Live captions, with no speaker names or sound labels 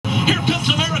Here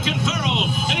comes American Pharoah,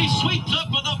 and he sweeps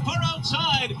up with the far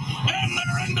outside, and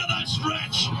they're into the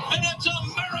stretch, and it's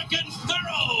American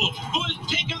Pharoah who has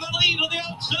taken the lead on the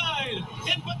outside.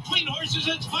 In between horses,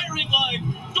 it's Firing Line.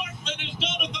 Dorfman is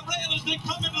down at the rail as they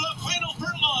come into the final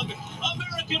furlong.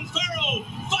 American Pharoah,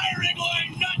 Firing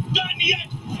Line, not done yet,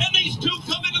 and these two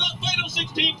come into the final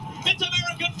 16. It's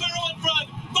American Pharoah in front,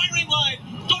 Firing Line.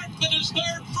 Dorfman is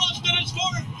third, Frosted is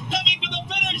fourth, coming to the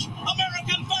finish.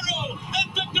 American Pharoah and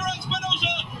Victor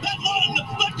Espinoza have won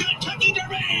the Kentucky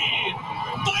Derby.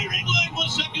 Firing Line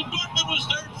was second, Dorfman was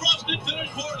third, Frosted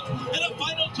finished fourth, and a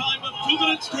final time of 2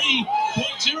 minutes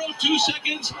 3.02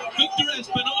 seconds. Victor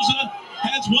Espinoza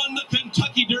has won the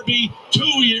Kentucky Derby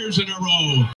 2 years in a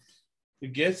row. To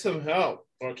get some help.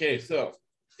 Okay, so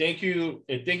thank you,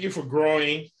 and thank you for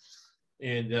growing.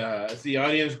 And as the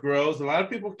audience grows, a lot of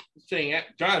people saying,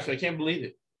 Josh, I can't believe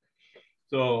it.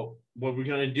 So what we're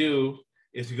going to do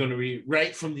is we're going to read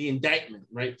right from the indictment,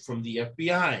 right from the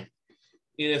FBI.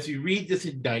 And as you read this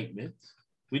indictment,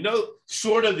 we know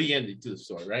sort of the ending to the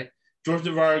story, right? George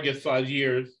Navarro gets 5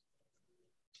 years,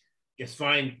 gets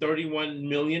fined $31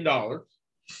 million.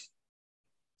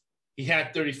 He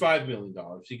had $35 million.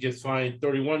 He gets fined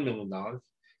 $31 million.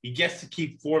 He gets to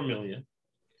keep $4 million,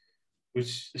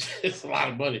 which is a lot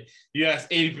of money. You ask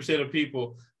 80% of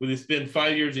people, would they spend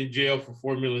 5 years in jail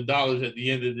for $4 million at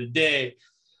the end of the day?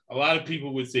 A lot of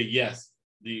people would say yes.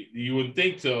 You wouldn't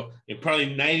think so. And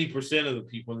probably 90% of the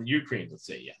people in Ukraine would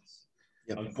say yes.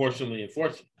 Yep. Unfortunately.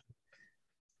 I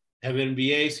have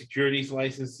NBA securities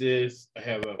licenses. I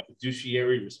have a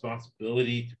fiduciary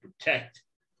responsibility to protect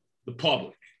the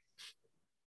public,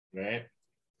 right?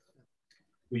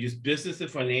 We use business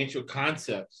and financial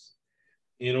concepts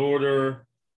in order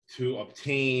to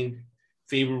obtain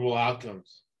favorable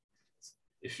outcomes.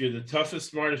 If you're the toughest,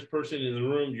 smartest person in the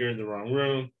room, you're in the wrong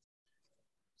room.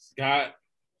 Scott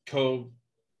Cove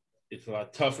is a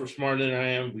lot tougher, smarter than I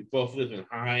am. We both live in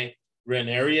high rent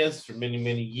areas for many,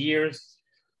 many years.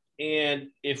 And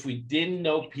if we didn't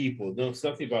know people, know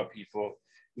something about people,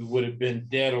 we would have been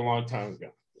dead a long time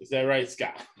ago. Is that right,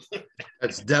 Scott?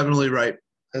 That's definitely right.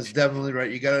 That's definitely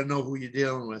right. You got to know who you're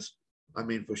dealing with. I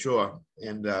mean, for sure.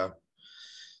 And, you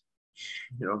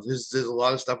know, there's a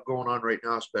lot of stuff going on right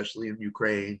now, especially in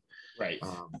Ukraine. Right.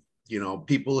 You know,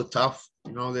 people are tough.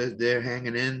 You know, they're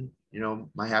hanging in. You know,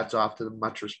 my hat's off to them.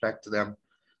 Much respect to them.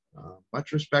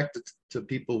 Much respect to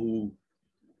people who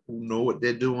know what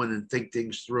they're doing and think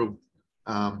things through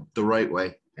the right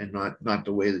way and not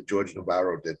the way that George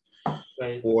Navarro did.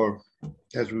 Right. Or,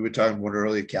 as we were talking about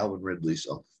earlier, Calvin Ridley.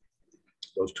 So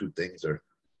those two things are.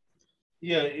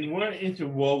 Yeah, you want to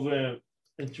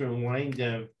intertwine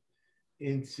them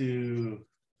into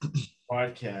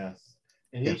podcasts.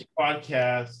 And each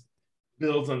podcast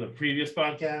builds on the previous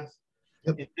podcast.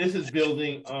 Yep. And this is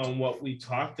building on what we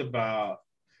talked about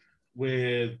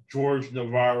with George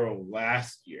Navarro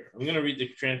last year. I'm going to read the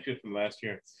transcript from last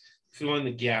year, fill in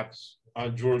the gaps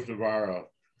on George Navarro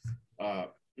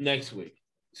next week.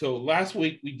 So last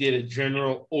week we did a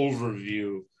general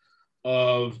overview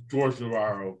of George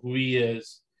Navarro, who he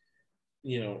is,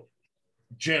 you know,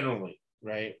 generally,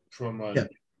 right? From a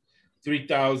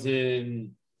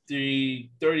 30,000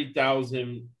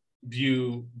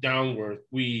 view downward,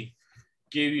 we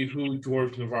gave you who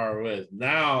George Navarro is.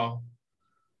 Now,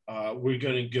 we're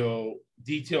going to go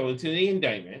detail into the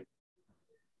indictment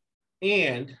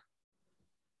and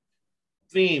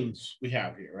themes we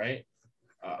have here, right?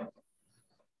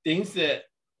 Things that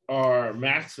are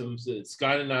maxims that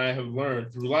Scott and I have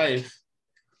learned through life,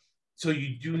 so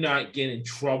you do not get in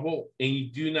trouble and you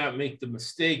do not make the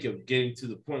mistake of getting to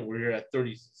the point where you're at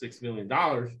 $36 million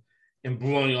and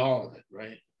blowing all of it,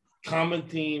 right? Common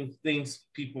themes, things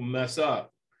people mess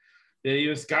up that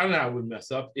even Scott and I would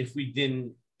mess up if we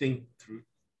didn't think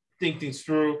things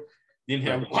through, didn't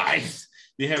have wives,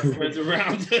 didn't have friends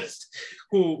around us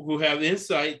who have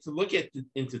insight to look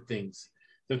into things.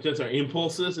 Sometimes our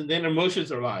impulses and then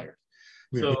emotions are liars.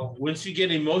 So once you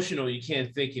get emotional, you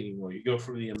can't think anymore. You go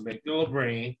from the amygdala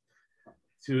brain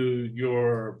to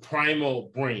your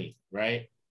primal brain, right?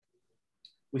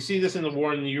 We see this in the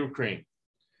war in the Ukraine.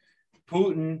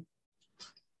 Putin,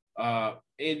 and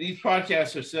these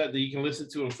podcasts are said that you can listen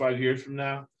to in 5 years from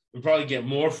now and probably get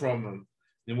more from them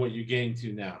than what you're getting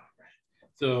to now.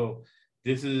 So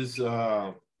this is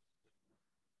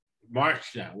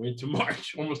March now. We're into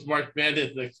March, almost March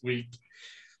Madness next week.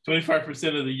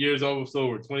 25% of the year is almost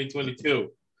over,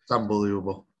 2022. It's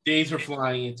unbelievable. Days are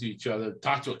flying into each other.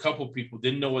 Talked to a couple of people,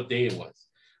 didn't know what day it was.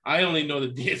 I only know the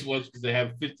days was because I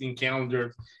have 15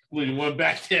 calendars, including one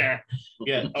back there.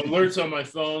 Yeah, alerts on my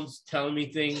phones telling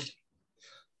me things.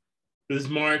 This is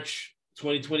March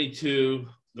 2022,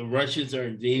 the Russians are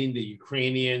invading the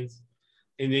Ukrainians,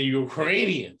 and the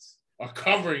Ukrainians are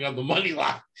covering up the money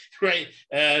line, right,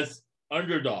 as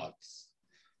underdogs.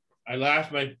 I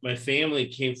laughed. My family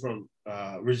came from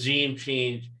regime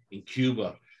change in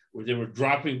Cuba, where they were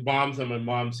dropping bombs on my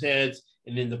mom's heads,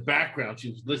 and in the background,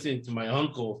 she was listening to my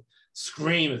uncle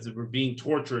scream as they were being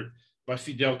tortured by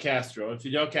Fidel Castro. And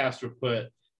Fidel Castro put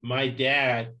my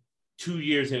dad 2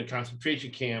 years in a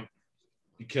concentration camp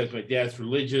because my dad's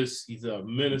religious. He's a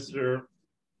minister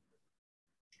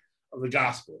of the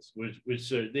Gospels,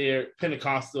 which are they're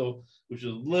Pentecostal, which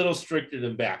is a little stricter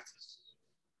than Baptist.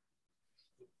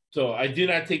 So I do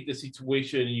not take the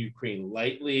situation in Ukraine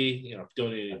lightly. You know, I've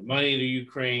donated money to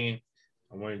Ukraine.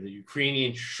 I'm wearing the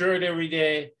Ukrainian shirt every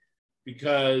day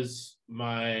because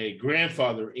my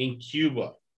grandfather in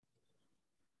Cuba,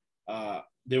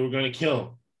 they were going to kill him,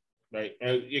 right?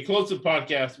 You close the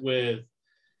podcast with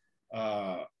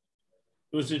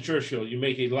Winston Churchill. You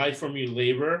make a life from your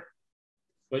labor,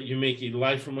 but you make a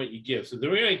life from what you give. So they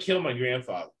were going to kill my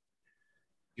grandfather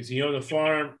because he owned a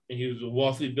farm and he was a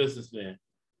wealthy businessman.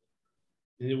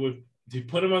 And they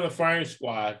put him on the firing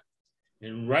squad,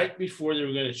 and right before they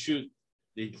were going to shoot,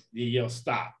 they yell,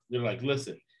 "Stop." They're like,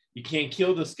 "Listen, you can't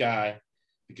kill this guy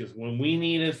because when we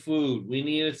needed food, we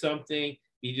needed something,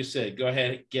 he just said, go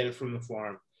ahead, get it from the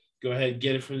farm. Go ahead,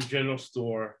 get it from the general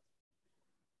store."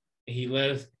 And he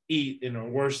let us eat in our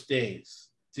worst days.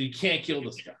 So you can't kill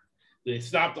this guy. They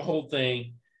stopped the whole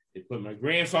thing. They put my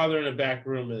grandfather in the back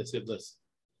room and they said, "Listen,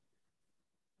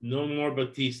 no more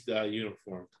Batista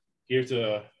uniform. Here's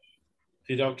a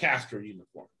Fidel Castro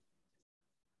uniform.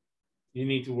 You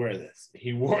need to wear this."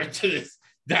 He wore it to this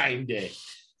dying day.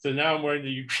 So now I'm wearing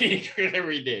the Ukrainian shirt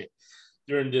every day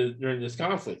during this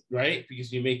conflict, right?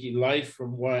 Because you make a life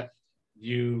from what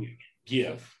you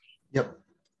give. Yep.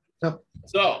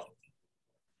 So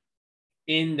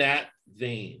in that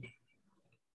vein,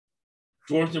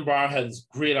 George Navarro has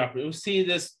great opportunity. We've seen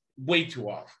this way too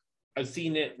often. I've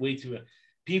seen it way too often.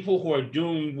 People who are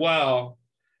doing well,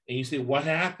 and you say, "What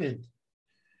happened?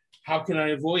 How can I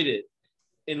avoid it?"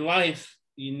 In life,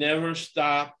 you never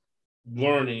stop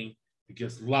learning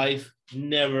because life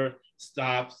never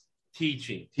stops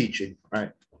teaching. Teaching,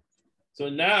 right. So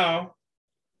now,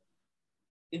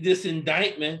 in this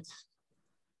indictment,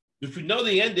 if we know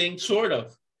the ending, sort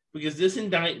of, because this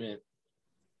indictment,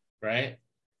 right,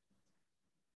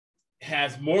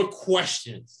 has more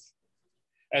questions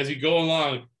as you go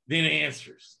along than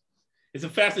answers. It's a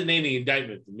fascinating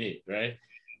indictment to me, right?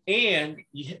 And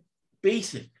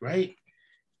basic, right?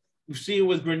 We see it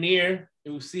with Grenier,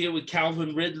 and we see it with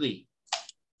Calvin Ridley.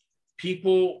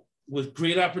 People with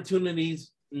great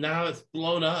opportunities, now it's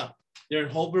blown up. They're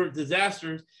in Holbert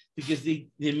disasters because they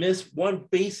miss one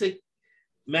basic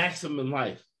maxim in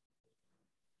life,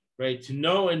 right? To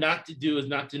know and not to do is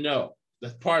not to know.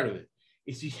 That's part of it.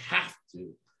 Is you have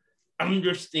to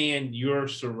understand your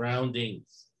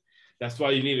surroundings. That's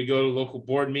why you need to go to local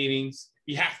board meetings.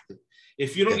 You have to.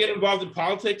 If you don't get involved in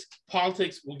politics,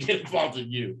 politics will get involved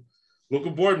in you.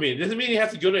 Local board meeting doesn't mean you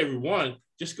have to go to every one.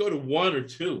 Just go to one or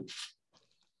two,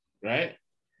 right?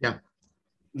 Yeah.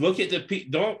 Look at the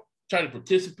don't try to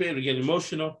participate or get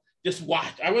emotional. Just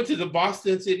watch. I went to the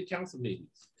Boston City Council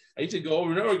meetings. I used to go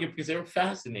over and over again because they were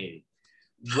fascinating.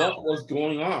 What was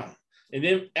going on? And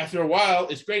then after a while,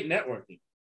 it's great networking.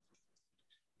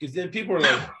 Because then people are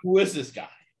like, "Who is this guy?"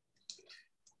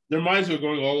 Their minds were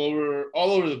going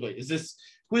all over the place.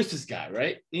 Who is this guy,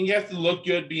 right? And you have to look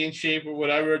good, be in shape or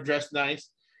whatever, dress nice.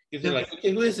 Because they're like,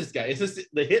 "Okay, who is this guy? Is this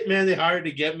the hitman they hired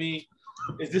to get me?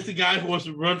 Is this the guy who wants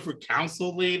to run for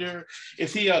council later?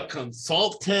 Is he a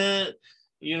consultant?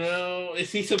 You know,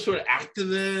 is he some sort of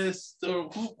activist? Or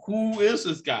who is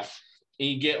this guy?" And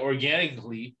you get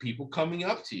organically people coming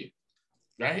up to you,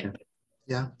 right?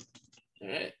 Yeah. All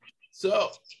right.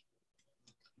 So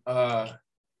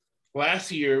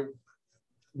last year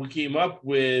we came up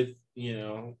with,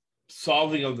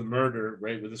 solving of the murder,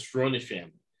 right, with the Stronach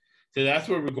family. So that's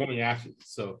where we're going after this.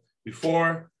 So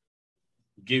before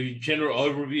give you a general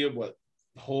overview of what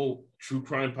the whole true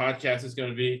crime podcast is going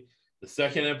to be. The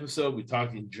second episode, we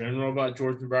talked in general about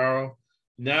George Navarro.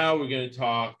 Now we're going to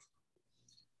talk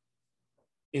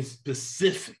in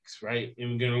specifics, right?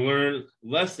 And we're going to learn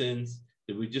lessons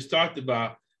that we just talked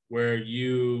about where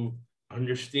you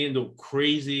understand the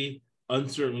crazy,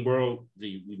 uncertain world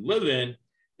that we live in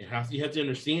and how you have to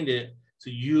understand it so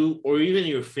you or even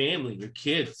your family, your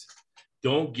kids,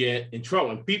 don't get in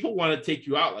trouble. And people want to take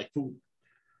you out like food,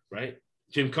 right?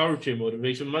 Jim Coverchin,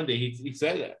 Motivation Monday, he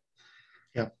said that.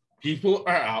 People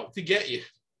are out to get you.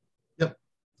 Yep.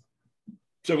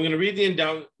 So we're going to read the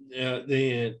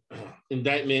the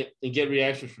indictment and get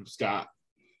reactions from Scott.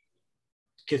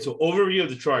 Okay, so overview of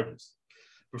the charges.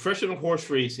 Professional horse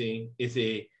racing is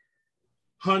a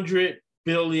 $100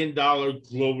 billion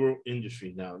global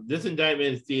industry. Now, this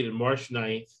indictment is dated March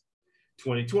 9th,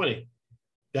 2020.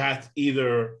 That's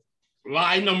either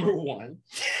lie number one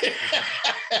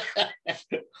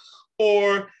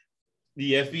or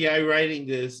the FBI writing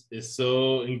this is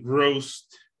so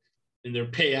engrossed in their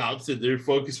payouts and they're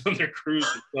focused on their crews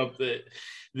and stuff that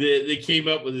they came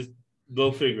up with this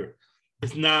low figure.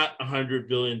 It's not $100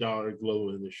 billion global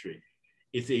industry.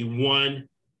 It's a $1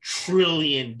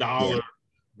 trillion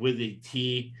with a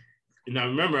T. And now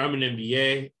remember, I'm an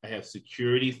MBA. I have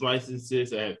securities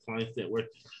licenses. I have clients that worth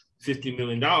 $50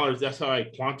 million. That's how I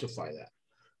quantify that.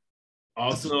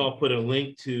 Also, I'll put a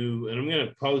link to, and I'm going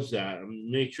to post that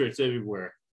and make sure it's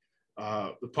everywhere.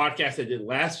 The podcast I did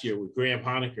last year with Graham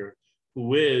Honecker,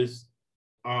 who is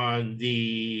on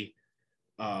the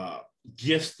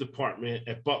gifts department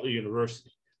at Butler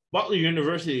University. Butler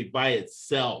University by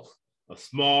itself, a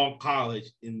small college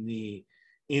in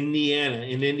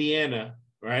Indiana,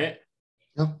 right?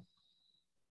 Yep.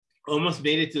 Almost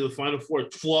made it to the Final Four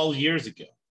 12 years ago.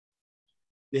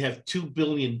 They have $2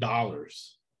 billion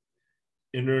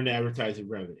in earned advertising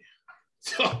revenue.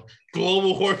 So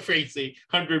global horse racing,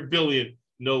 100 billion,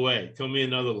 no way. Tell me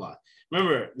another lie.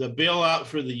 Remember, the bailout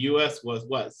for the U.S. was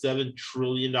what, $7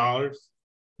 trillion?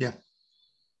 Yeah.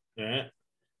 Right.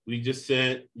 We just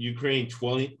sent Ukraine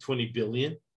 20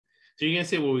 billion. So you're gonna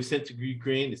say what we sent to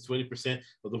Ukraine is 20%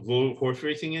 of the global horse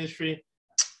racing industry?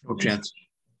 No chance.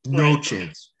 No Right.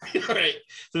 chance. Right.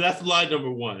 So that's lie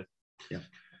number one. Yeah.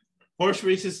 Horse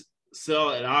races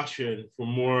sell at auction for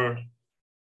more.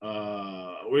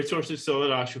 Racehorses sell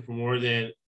at auction for more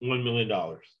than $1 million.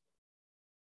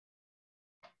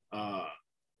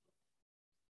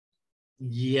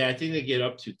 Yeah, I think they get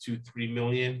up to 2-3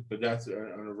 million, but that's on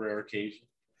a rare occasion.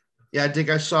 Yeah, I think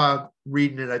I saw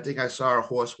reading it. I think I saw a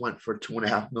horse went for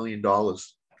 $2.5 million.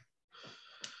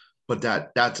 But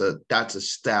that's a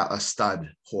stud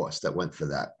horse that went for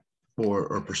that,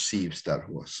 or perceived stud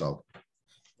horse. So,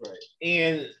 right.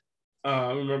 And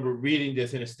I remember reading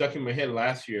this, and it stuck in my head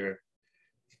last year.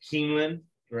 Keeneland,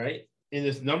 right? And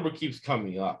this number keeps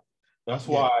coming up. That's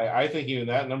why I think even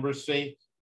that number is fake.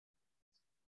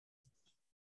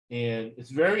 And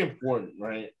it's very important,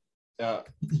 right?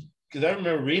 Because I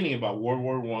remember reading about World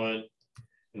War I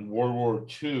and World War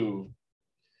II.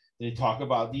 They talk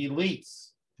about the elites.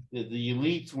 The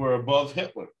elites were above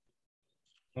Hitler.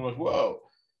 I'm like, whoa,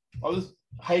 all this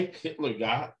hype Hitler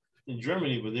got in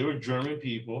Germany, but they were German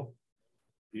people.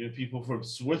 You had people from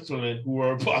Switzerland who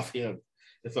were above him.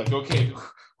 It's like, okay,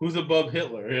 who's above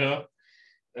Hitler? You know?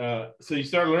 So you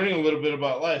start learning a little bit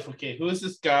about life. Okay, who is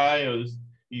this guy or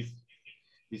these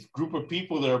group of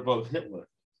people that are above Hitler,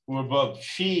 who are above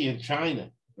Xi in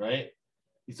China, right?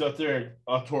 These out there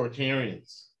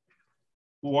authoritarians.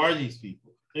 Who are these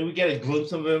people? And we get a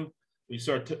glimpse of them. We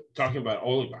start talking about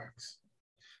oligarchs.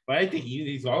 But I think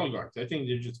these oligarchs, I think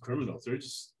they're just criminals. They're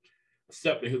just a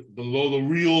step below the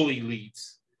real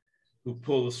elites who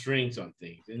pull the strings on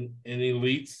things. And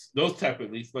elites, those type of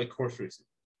elites, like horse racing.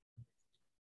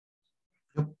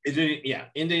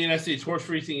 In the United States, horse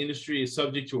racing industry is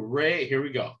subject to array, here we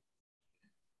go,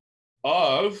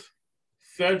 of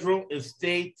federal and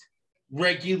state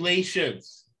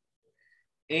regulations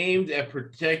aimed at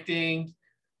protecting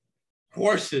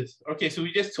horses. Okay, so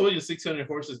we just told you 600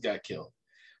 horses got killed.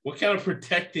 What kind of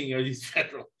protecting are these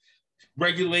federal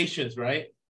regulations, right?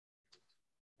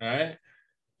 All right.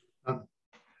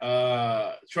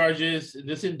 Charges,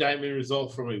 this indictment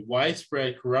results from a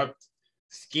widespread corrupt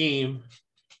scheme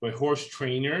by horse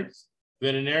trainers,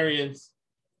 veterinarians,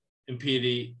 and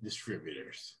PD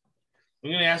distributors. I'm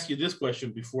going to ask you this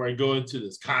question before I go into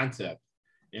this concept,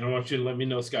 and I want you to let me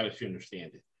know, Scott, if you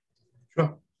understand it.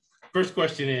 Sure. First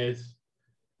question is,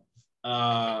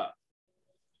 it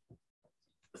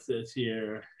says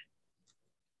here,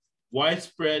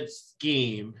 widespread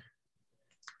scheme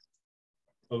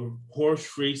of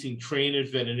horse racing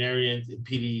trainers, veterinarians, and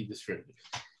PD distributors.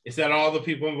 Is that all the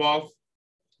people involved?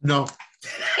 No.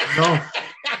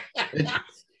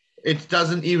 It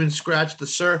doesn't even scratch the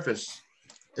surface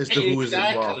as to who is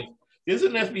involved. There's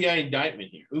an FBI indictment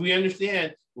here. We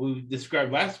understand what we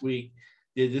described last week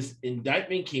that this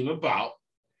indictment came about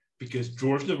because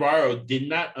George Navarro did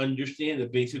not understand the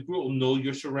basic rule: know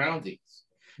your surroundings.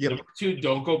 Yep. Number two,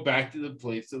 don't go back to the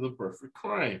place of the perfect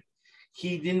crime.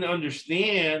 He didn't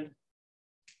understand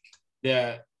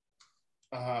that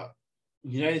the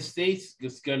United States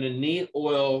is going to need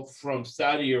oil from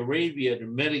Saudi Arabia to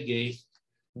mitigate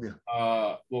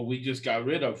what we just got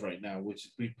rid of right now, which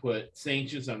is we put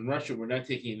sanctions on Russia. We're not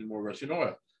taking any more Russian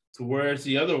oil. So where's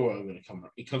the other oil going to come from?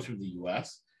 It comes from the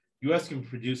U.S. U.S. can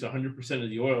produce 100% of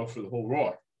the oil for the whole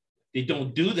world. They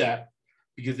don't do that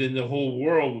because then the whole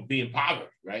world would be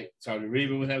impoverished, right? Saudi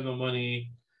Arabia would have no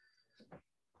money.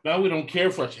 Now we don't care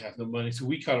if Russia has no money, so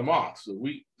we cut them off. So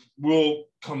we will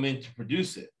come in to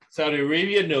produce it. Saudi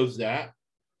Arabia knows that,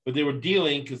 but they were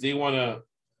dealing because they want to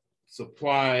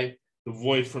supply the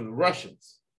void from the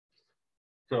Russians.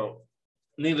 So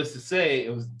needless to say,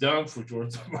 it was dumb for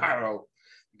George Navarro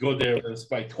to go there with a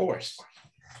spiked horse,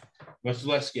 much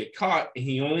less get caught. And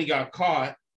he only got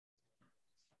caught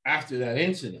after that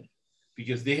incident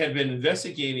because they had been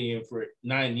investigating him for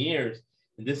 9 years.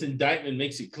 And this indictment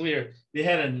makes it clear they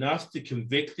had enough to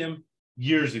convict him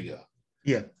years ago.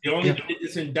 Yeah. They only did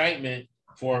this indictment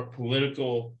for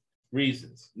political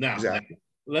reasons. Now,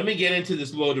 let me get into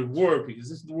this loaded word because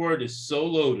this word is so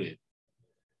loaded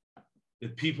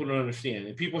that people don't understand.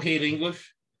 And people hate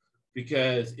English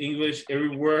because English, every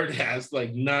word has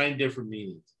like 9 different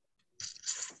meanings.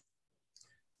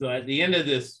 So at the end of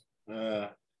this,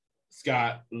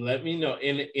 Scott, let me know.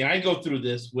 And I go through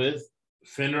this with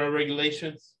FINRA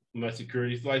regulations, my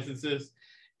securities licenses,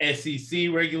 SEC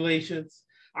regulations.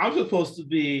 I'm supposed to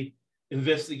be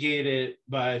investigated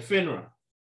by FINRA,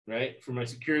 right? For my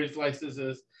securities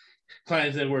licenses,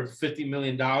 clients that were $50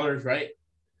 million, right?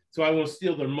 So I won't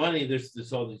steal their money.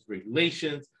 There's all these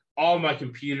regulations. All my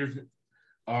computers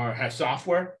have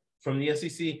software from the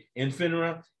SEC and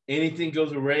FINRA. Anything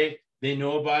goes awry, they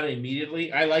know about it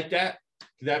immediately. I like that.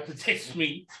 That protects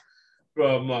me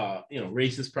from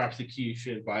racist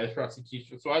prosecution, biased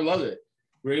prosecution. So I love it.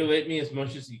 Regulate me as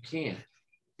much as you can.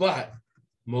 But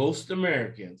most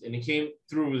Americans, and it came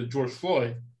through with George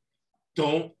Floyd,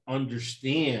 don't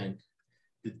understand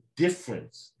the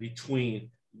difference between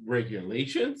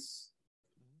regulations,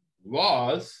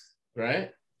 laws,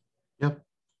 right? Yep.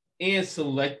 And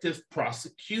selective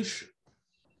prosecution.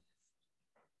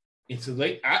 And so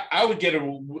I would get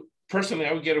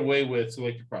away with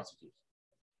selective prosecution.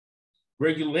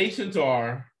 Regulations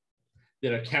are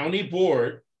that a county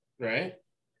board, right?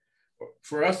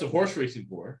 For us, the horse racing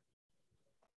board,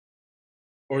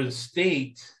 or the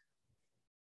state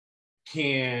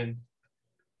can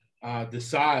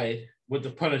decide what the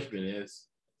punishment is,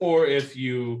 or if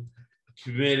you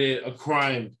committed a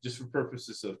crime just for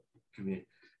purposes of committing.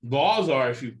 Laws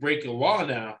are if you break a law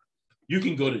now, you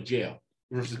can go to jail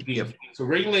versus being. So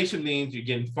regulation means you're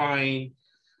getting fined.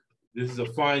 This is a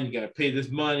fine. You got to pay this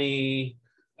money.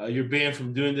 You're banned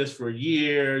from doing this for a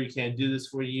year. You can't do this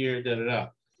for a year. Da da da.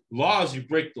 Laws, you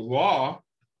break the law,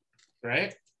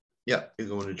 right? Yeah, you're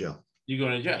going to jail. You're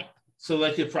going to jail.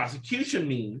 Selective prosecution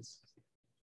means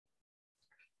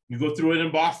you go through it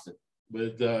in Boston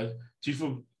with the chief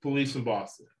of police in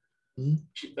Boston,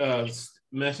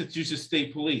 Massachusetts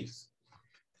State Police.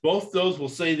 Both those will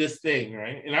say this thing,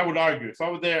 right? And I would argue, if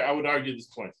I were there, I would argue this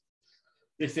point.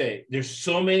 They say there's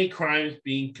so many crimes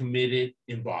being committed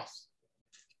in Boston.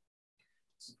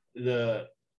 The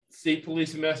state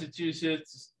police in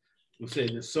Massachusetts will say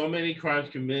there's so many crimes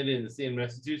committed in the state of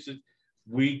Massachusetts,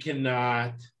 we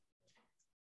cannot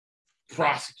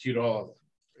prosecute all of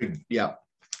them. Yeah.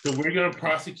 So we're going to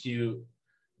prosecute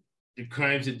the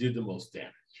crimes that do the most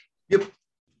damage. Yep.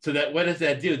 So that what does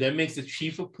that do? That makes the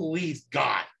chief of police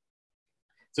God.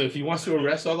 So if he wants to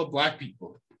arrest all the Black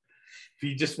people, if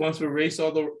he just wants to erase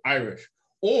all the Irish,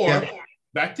 or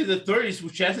back to the 30s,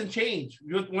 which hasn't changed.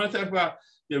 We want to talk about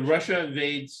that Russia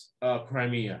invades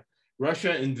Crimea.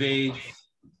 Russia invades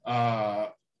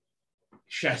Chechnya.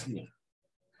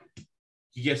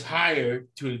 He gets hired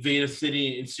to invade a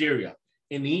city in Syria.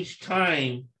 And each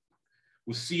time,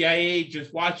 with CIA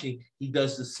agents watching, he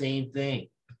does the same thing.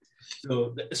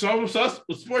 So it's almost us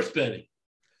with sports betting.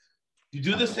 You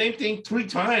do the same thing 3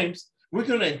 times, we're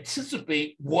going to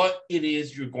anticipate what it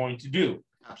is you're going to do.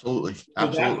 Absolutely. So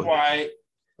Absolutely. that's why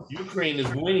Ukraine is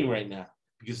winning right now,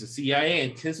 because the CIA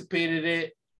anticipated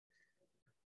it.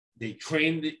 They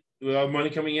trained it with money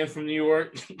coming in from New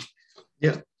York.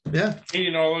 Yeah.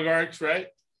 Canadian oligarchs, right?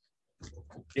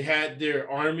 They had their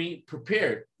army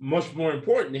prepared. Much more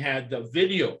important, they had the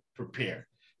video prepared.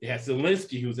 They had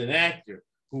Zelensky, who's an actor,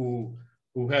 who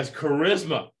has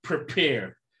charisma,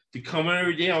 prepared to come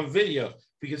every day on video,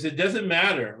 because it doesn't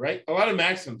matter, right? A lot of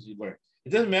maxims you learn.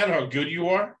 It doesn't matter how good you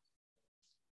are.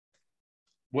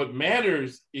 What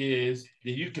matters is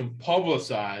that you can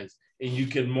publicize and you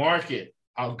can market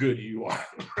how good you are.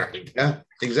 Right? Yeah,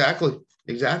 exactly.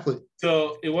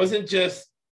 So it wasn't just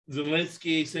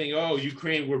Zelensky saying, oh,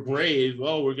 Ukraine, we're brave.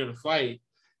 Oh, we're going to fight.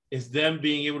 It's them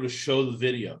being able to show the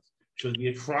videos, show the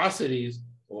atrocities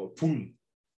or Putin.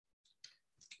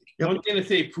 Yep. One thing to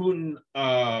say Putin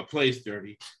plays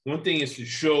dirty. One thing is to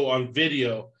show on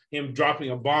video him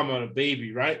dropping a bomb on a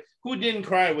baby, right? Who didn't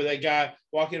cry with that guy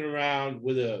walking around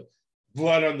with a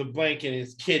blood on the blanket and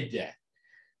his kid dead?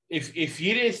 If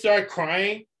you didn't start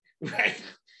crying, right?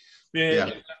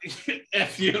 Man,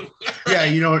 F you. Yeah,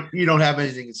 you don't have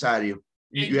anything inside of you.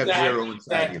 You have Exactly. zero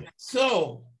inside you.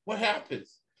 So what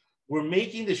happens? We're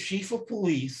making the chief of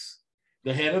police,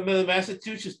 the head of the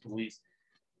Massachusetts police,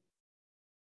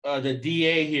 the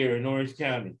DA here in Orange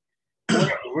County.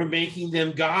 We're making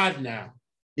them God now.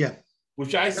 Yeah.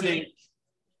 Which I think,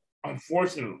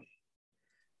 unfortunately,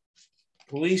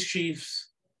 police chiefs,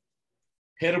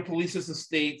 head of police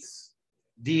estates,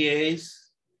 DAs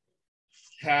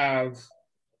have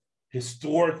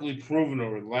historically proven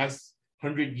over the last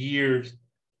 100 years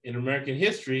in American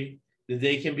history that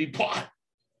they can be bought.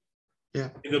 Yeah.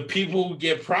 And the people who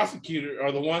get prosecuted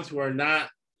are the ones who are not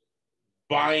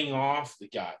buying off the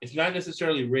guy. It's not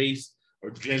necessarily race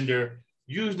or gender.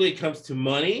 Usually it comes to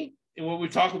money. And what we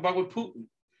talk about with Putin.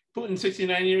 Putin,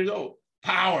 69 years old.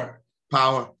 Power.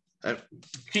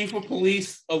 Chief of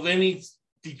police of any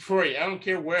Detroit, I don't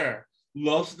care where,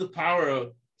 loves the power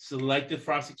of selective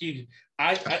prosecution.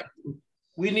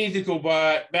 We need to go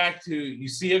back to, you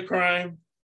see a crime,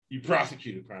 you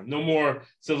prosecute a crime. No more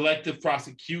selective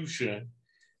prosecution,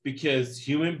 because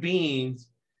human beings,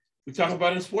 we talk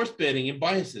about in sports betting and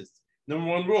biases. Number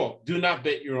one rule, do not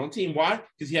bet your own team. Why?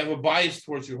 Because you have a bias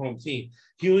towards your home team.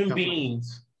 Human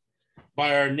beings,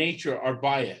 by our nature, are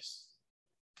biased.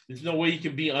 There's no way you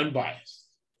can be unbiased.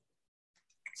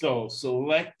 So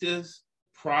selective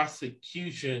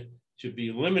prosecution should be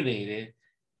eliminated.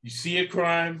 You see a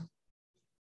crime,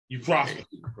 you prosecute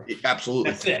the crime.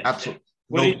 Absolutely. That's it. Absolutely.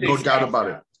 No doubt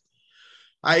about it.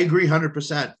 I agree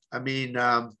 100%. I mean,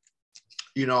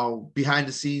 behind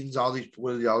the scenes, all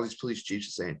these police chiefs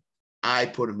are saying, I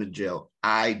put him in jail.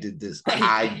 I did this.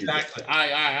 I did exactly. this.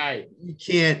 I.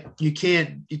 You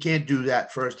can't do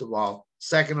that, first of all.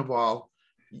 Second of all,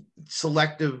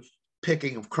 selective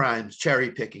picking of crimes, cherry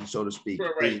picking, so to speak,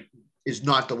 is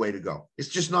not the way to go. It's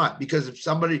just not, because if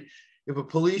a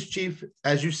police chief,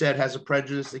 as you said, has a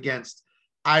prejudice against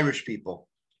Irish people,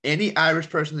 any Irish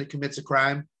person that commits a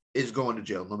crime is going to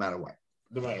jail, no matter what.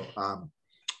 No matter what.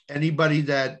 Anybody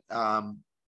that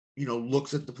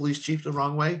looks at the police chief the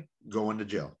wrong way, going to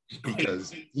jail,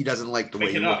 because he doesn't like the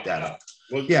way you looked at him.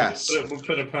 We'll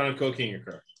put a pound of cocaine in your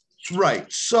car.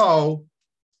 Right. So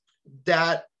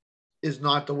that is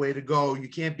not the way to go. You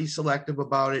can't be selective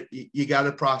about it. You got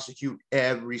to prosecute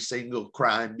every single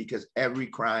crime, because every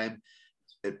crime,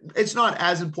 it's not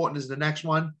as important as the next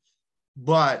one,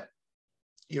 but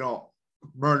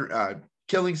murder,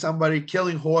 killing somebody,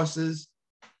 killing horses,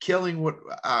 killing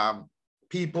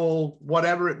people,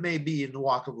 whatever it may be in the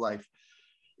walk of life,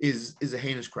 is a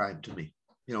heinous crime to me.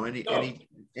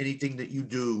 Anything that you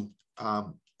do,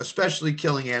 especially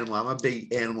killing animal. I'm a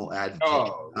big animal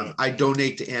advocate. I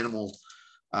donate to animal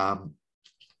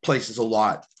places a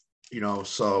lot,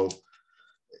 so,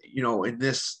 in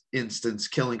this instance,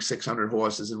 killing 600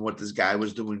 horses and what this guy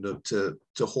was doing to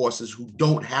horses who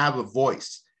don't have a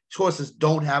voice. Horses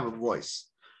don't have a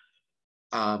voice,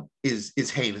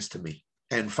 is heinous to me.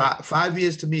 And 5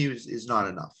 years to me is not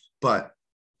enough, but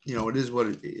it is what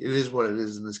it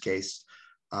is in this case.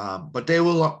 But they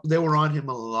were on him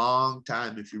a long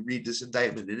time. If you read this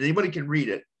indictment, and anybody can read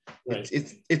it, right.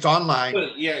 It's online.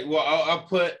 I'll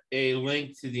put a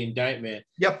link to the indictment.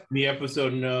 Yep. In the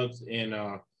episode notes, and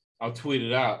I'll tweet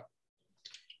it out.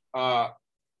 And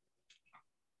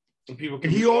people can.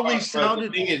 And he only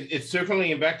sounded. It's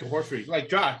circling back to horse racing. Like,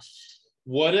 Josh,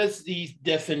 what does the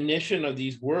definition of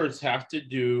these words have to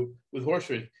do with horse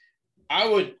racing? I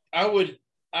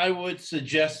would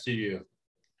suggest to you,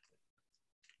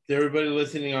 to everybody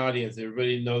listening, audience,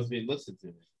 everybody knows me and listens to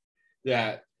me,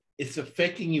 that it's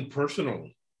affecting you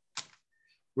personally.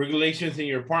 Regulations in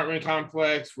your apartment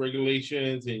complex,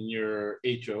 regulations in your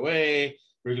HOA,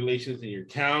 regulations in your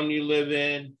town you live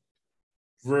in,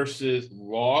 versus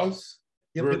laws,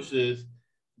 versus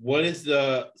what is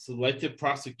the selective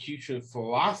prosecution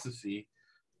philosophy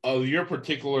of your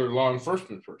particular law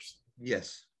enforcement person.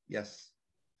 Yes.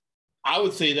 I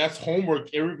would say that's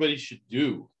homework everybody should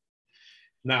do.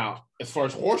 Now, as far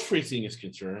as horse racing is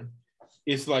concerned,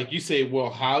 it's like you say, well,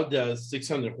 how does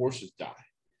 600 horses die?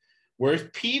 Where's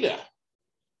PETA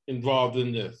involved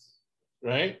in this,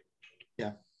 right?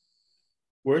 Yeah.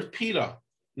 Where's PETA?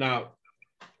 Now,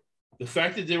 the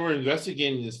fact that they were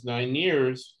investigating this 9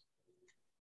 years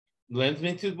lends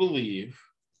me to believe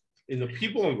in the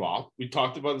people involved. We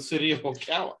talked about the city of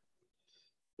Ocala,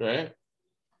 right?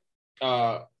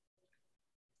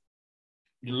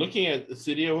 you're looking at the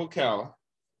city of Ocala,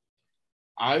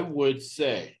 I would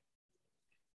say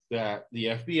that the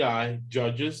FBI,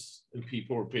 judges, and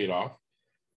people were paid off.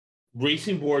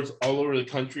 Racing boards all over the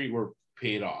country were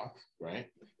paid off, right?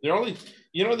 They're only,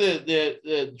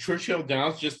 the Churchill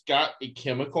Downs just got a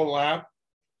chemical lab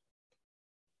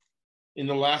in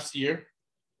the last year.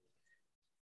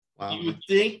 Wow. You would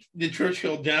think the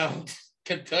Churchill Downs,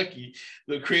 Kentucky,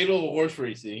 the cradle of horse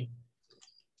racing,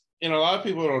 and a lot of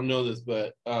people don't know this,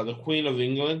 but the Queen of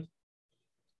England,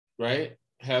 right,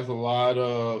 has a lot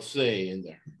of say in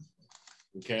there.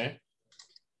 Okay,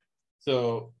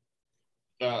 so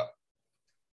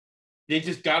they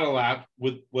just got a lap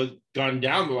with what's gone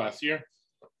down the last year.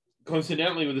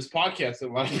 Coincidentally, with this podcast that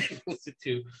a lot of people listen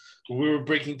to, we were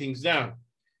breaking things down.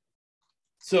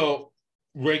 So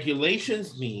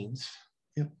regulations means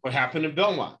what happened in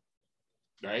Belmont,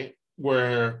 right?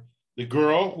 Where the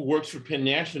girl who works for Penn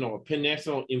National, a Penn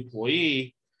National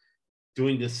employee,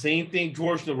 doing the same thing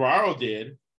George Navarro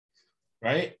did,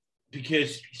 right?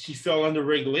 Because she fell under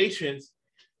regulations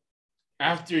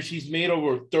after she's made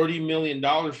over $30 million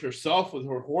herself with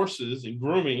her horses and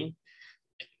grooming,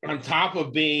 on top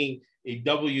of being a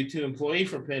W-2 employee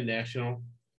for Penn National,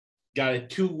 got a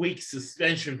 2-week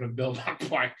suspension from Belmont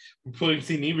Park for putting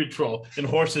Cinebitrol in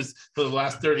horses for the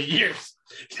last 30 years.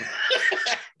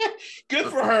 Good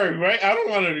for her, right? I don't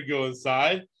want her to go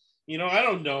inside. I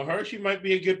don't know her. She might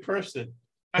be a good person.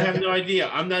 I have no idea.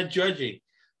 I'm not judging.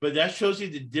 But that shows you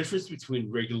the difference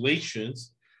between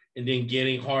regulations and then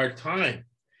getting hard time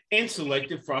and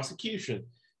selective prosecution.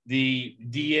 The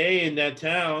DA in that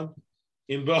town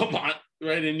in Belmont,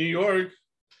 right, in New York,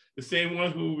 the same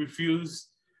one who refused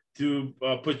to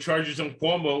put charges on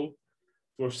Cuomo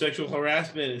for sexual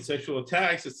harassment and sexual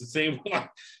attacks, it's the same one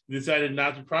who decided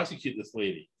not to prosecute this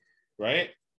lady, right?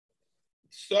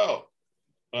 So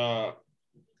I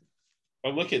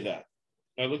look at that.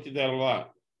 I looked at that a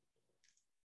lot.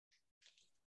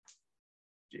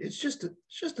 It's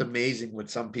just amazing what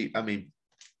some people,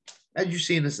 as you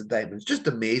see in this indictment, it's just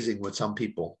amazing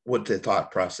what their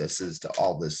thought process is to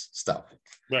all this stuff.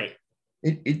 Right.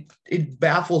 It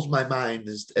baffles my mind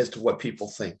as to what people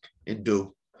think and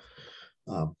do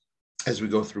as we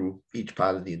go through each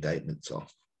part of the indictment. So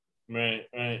right.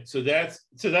 So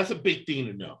that's a big thing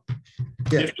to know. Yeah.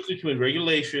 The difference between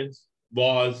regulations,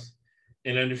 laws,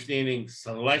 and understanding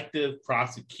selective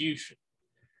prosecution.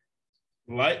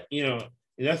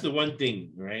 And that's the one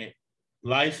thing, right?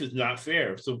 Life is not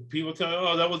fair. So people tell you,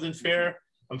 oh, that wasn't fair.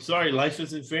 I'm sorry, life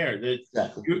isn't fair.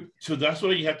 Exactly. So that's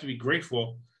why you have to be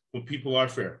grateful when people are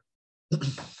fair.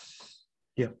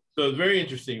 Yeah. So it's very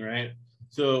interesting, right?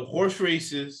 So horse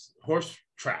races, horse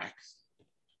tracks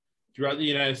throughout the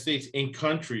United States and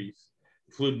countries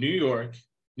include New York,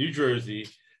 New Jersey,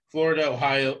 Florida,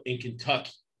 Ohio, and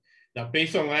Kentucky. Now,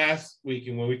 based on last week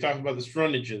and when we talked about the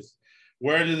Strunnages,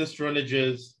 where do the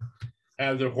Strunnages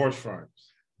have their horse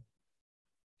farms?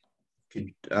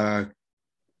 New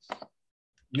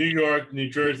York, New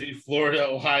Jersey, Florida,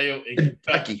 Ohio, and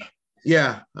Kentucky.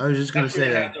 Yeah, I was just going to say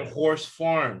they that. have their horse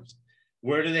farms.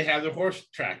 Where do they have their horse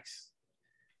tracks?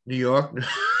 New York.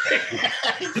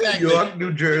 Exactly. New York,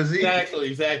 New Jersey.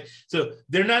 Exactly. So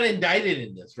they're not indicted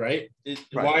in this, right? Right.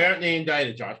 Why aren't they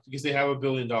indicted, Josh? Because they have $1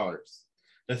 billion.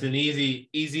 That's an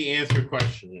easy answer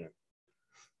question here.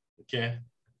 Okay.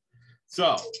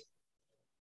 So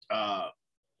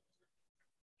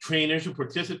trainers who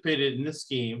participated in this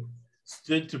scheme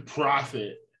stood to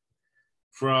profit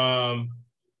from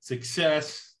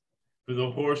success for the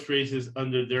horse races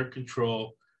under their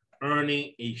control,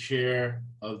 earning a share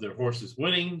of their horses'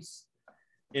 winnings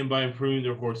and by improving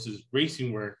their horses'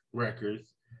 racing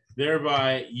records,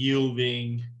 thereby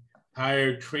yielding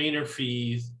higher trainer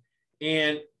fees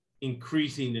and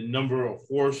increasing the number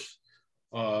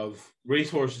of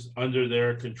racehorses under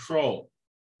their control,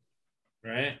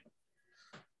 right?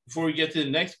 Before we get to the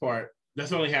next part,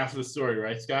 that's only half of the story,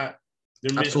 right, Scott?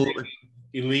 They're missing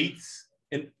elites,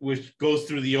 and which goes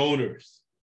through the owners.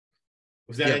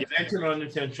 Was that intentional or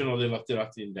unintentional? They left it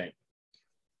off the indictment.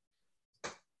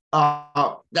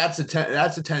 That's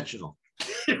intentional.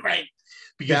 Right.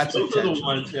 Because those are the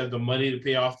ones who have the money to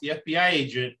pay off the FBI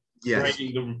agent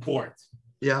writing the report.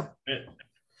 Yeah.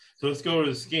 So let's go to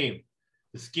the scheme.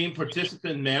 The scheme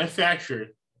participant manufactured,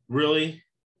 really?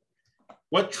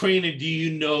 What trainer do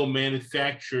you know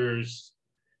manufactures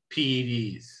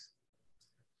PEDs?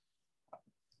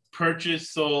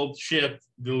 Purchased, sold, shipped,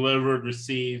 delivered,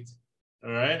 received,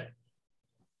 all right?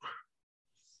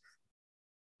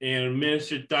 And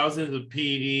administered thousands of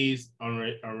PEDs on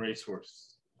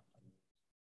racehorses.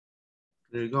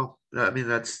 There you go. I mean,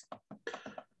 there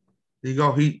you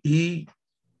go. He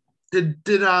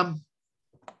Did I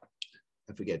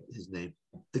forget his name?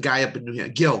 The guy up in New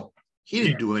Hampshire, Gil. He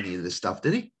didn't do any of this stuff,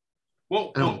 did he?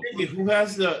 Well, who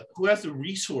has the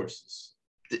resources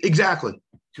Exactly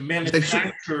to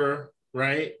manufacture,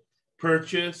 right?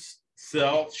 Purchase,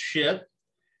 sell, ship,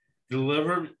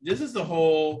 deliver. This is the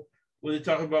whole what they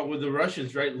talk about with the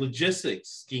Russians, right? Logistics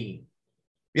scheme.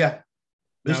 Yeah.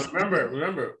 Now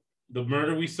remember the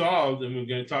murder we solved, and we're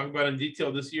going to talk about in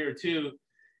detail this year too,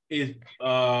 is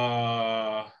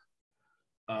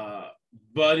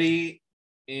Bunny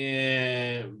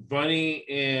and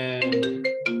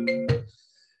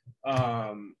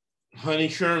Honey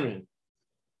Sherman,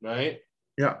 right?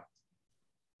 Yeah.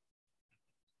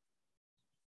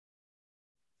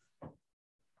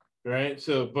 Right.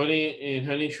 So Bunny and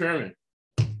Honey Sherman,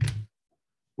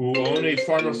 who own a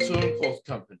pharmaceutical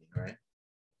company, right?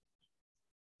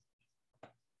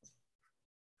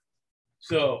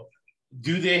 So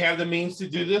do they have the means to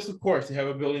do this? Of course, they have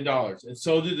 $1 billion. And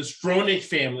so did the Stronach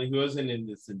family, who isn't in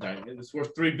this indictment. It's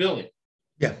worth $3 billion.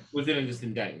 Yeah. Within this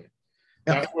indictment.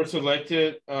 Yeah. That's where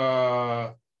selected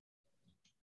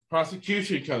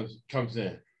prosecution comes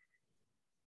in.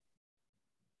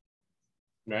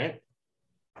 Right?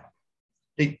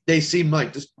 They seem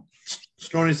like the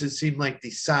Stronachs seem like the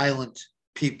silent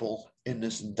people in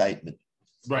this indictment.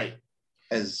 Right.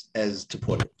 As to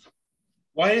put it.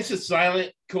 Why is a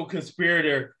silent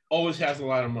co-conspirator always has a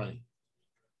lot of money?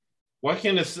 Why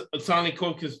can't a silent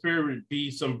co-conspirator be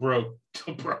some broke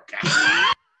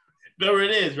guy? Whatever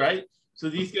it is, right? So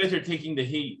these guys are taking the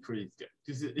heat for these guys.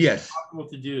 It's possible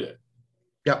to do it.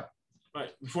 Yep. All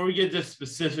right. Before we get to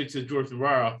specifics of George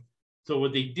Navarro, so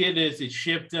what they did is they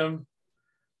shipped them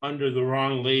under the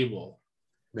wrong label.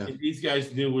 Yeah. And these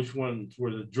guys knew which ones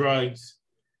were the drugs,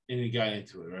 and they got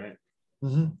into it, right?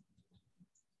 Mm-hmm.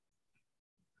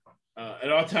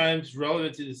 At all times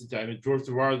relevant to this indictment, George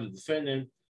Navarro, the defendant,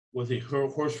 was a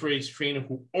horse race trainer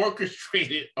who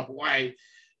orchestrated a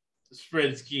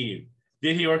widespread scheme.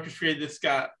 Did he orchestrate this,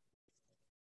 Scott?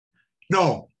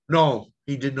 No,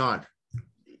 he did not.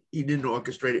 He didn't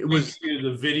orchestrate it. It was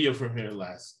the video from here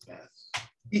last.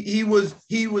 He was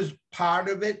part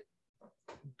of it,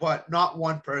 but not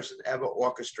one person ever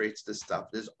orchestrates this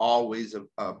stuff. There's always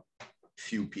a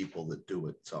few people that do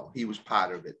it. So he was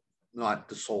part of it, not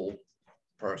the sole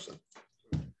person.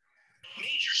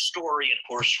 Major story in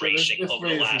horse racing over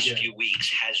the last few weeks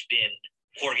has been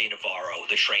Jorge Navarro,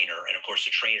 the trainer, and of course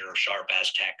the trainer of Sharp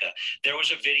Azteca. There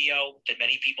was a video that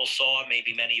many people saw,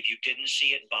 maybe many of you didn't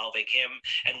see it, involving him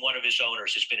and one of his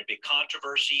owners. There's been a big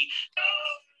controversy.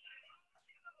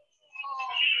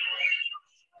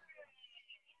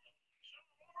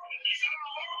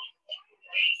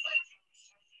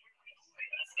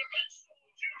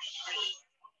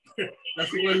 That's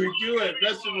the way we do it.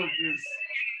 Vegetable juice.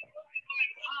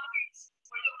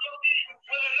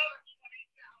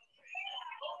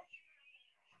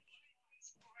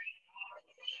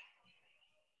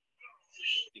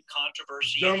 The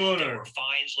controversy. There were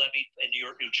fines levied in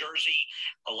New Jersey.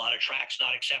 A lot of tracks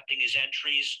not accepting his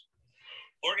entries.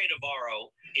 Jorge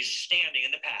Navarro is standing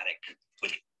in the paddock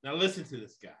with. Now listen to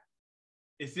this guy.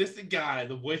 Is this the guy,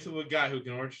 the voice of a guy who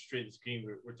can orchestrate the scheme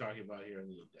we're talking about here in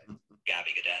the day?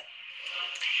 Gabby Gadet.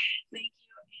 Thank you,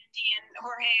 Andy. And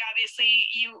Jorge, obviously,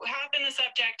 you have been the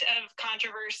subject of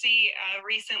controversy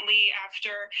recently after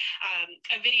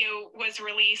a video was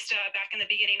released back in the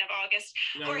beginning of August.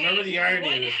 Now, Jorge, remember the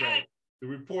irony of this, right? The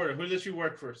reporter, who does she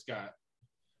work for, Scott?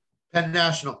 Penn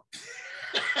National.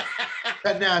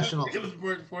 Penn National. It was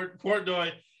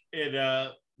Portnoy, and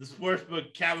the sports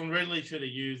book, Calvin Ridley should have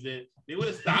used it. They would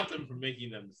have stopped him from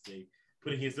making that mistake,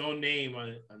 putting his own name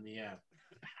on the app.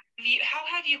 How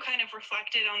have you kind of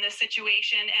reflected on this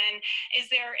situation, and is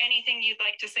there anything you'd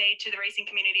like to say to the racing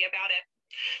community about it?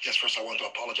 Yes, first I want to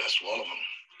apologize to all of them.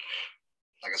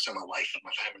 Like I said, my wife and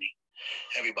my family,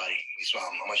 everybody. So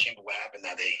I'm ashamed of what happened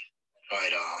that day. All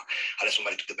right, I let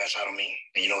somebody take the best out of me,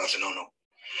 and you know that's a no-no.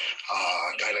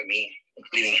 A guy like me,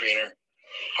 leading trainer,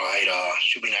 all right,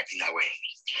 should be acting that way.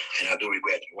 And I do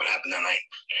regret what happened that night.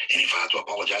 And if I have to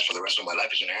apologize for the rest of my life,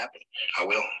 it's going to happen. I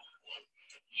will.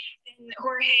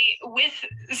 Jorge, with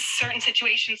certain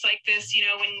situations like this, you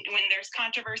know, when there's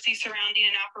controversy surrounding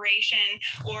an operation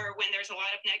or when there's a lot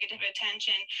of negative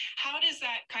attention, how does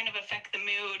that kind of affect the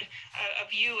mood of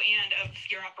you and of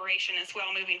your operation as well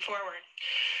moving forward?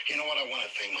 You know what? I want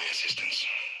to thank my assistants.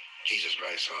 Jesus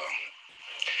Christ.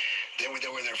 They were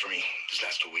there for me these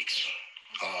last 2 weeks.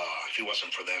 If it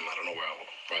wasn't for them, I don't know where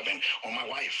I've been. Or my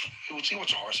wife. It was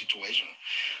a hard situation.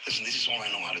 Listen, this is all I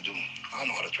know how to do. I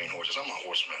know how to train horses. I'm a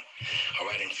horseman. All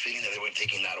right, and feeling that they were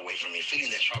taking that away from me,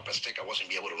 feeling that Sharp Azteca wasn't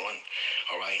be able to run.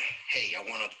 All right, hey, I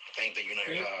want to thank the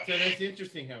So that's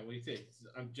interesting how we say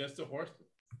I'm just a horseman.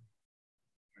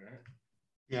 All right.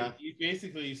 Yeah. You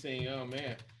basically saying, oh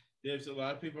man, there's a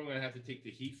lot of people I'm gonna have to take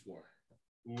the heat for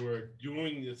who are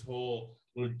doing this whole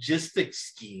logistics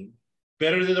scheme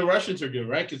better than the Russians are doing,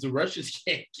 right? Because the Russians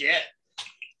can't get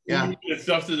the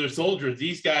stuff to their soldiers.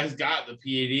 These guys got the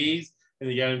PADs and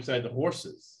they got inside the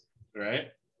horses, right?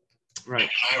 Right.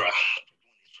 Ira,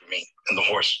 for me and the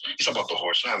horse. It's about the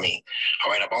horse, not me.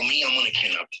 All right, about me, I'm gonna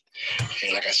clean up.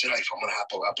 And like I said, if I'm gonna have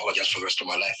to apologize for the rest of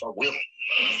my life, I will.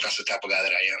 That's the type of guy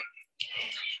that I am.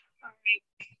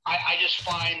 I just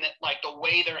find that like the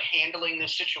way they're handling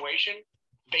this situation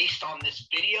based on this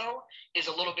video is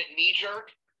a little bit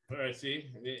knee-jerk. All right, see,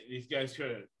 these guys try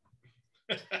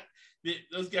to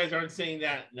those guys aren't saying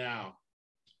that now.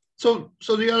 So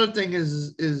the other thing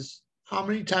is how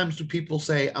many times do people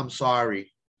say I'm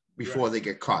sorry before they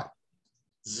get caught?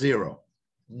 Zero.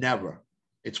 Never.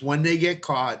 It's when they get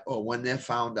caught or when they're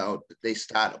found out that they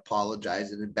start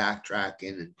apologizing and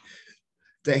backtracking and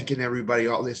thanking everybody,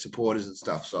 all their supporters and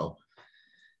stuff. So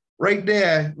right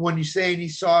there, when you're saying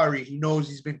he's sorry, he knows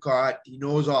he's been caught. He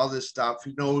knows all this stuff.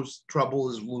 He knows trouble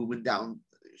is looming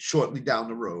shortly down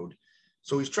the road.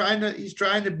 So he's trying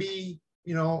to be,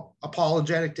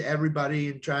 apologetic to everybody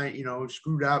and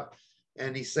screwed up.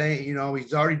 And he's saying,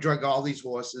 he's already drugged all these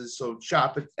horses. So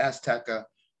Sharp Azteca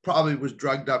probably was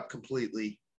drugged up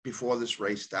completely before this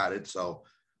race started. So,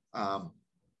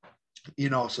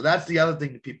 so that's the other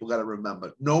thing that people got to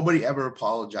remember. Nobody ever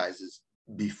apologizes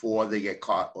before they get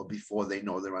caught or before they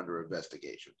know they're under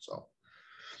investigation. So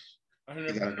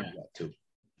you got to know that too.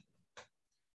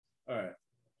 All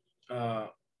right.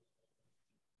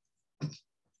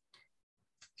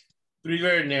 3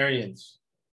 veterinarians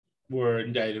were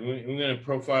indicted. We're going to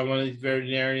profile one of these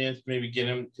veterinarians, maybe get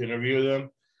them to interview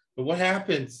them. But what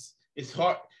happens? It's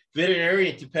hard.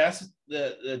 Veterinarian to pass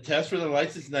the test for the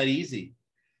license is not easy.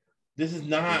 This is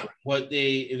not what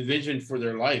they envisioned for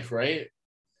their life, right?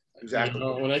 Exactly.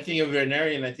 When I think of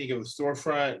veterinarian, I think of a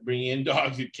storefront, bringing in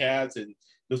dogs and cats, and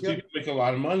those people make a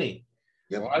lot of money.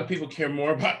 Yep. A lot of people care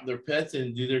more about their pets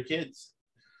than do their kids,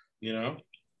 Yeah.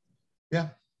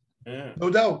 No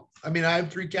doubt. I mean, I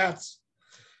have 3 cats.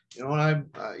 And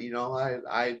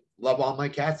I love all my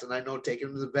cats, and I know taking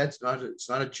them to the vet's it's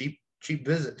not a cheap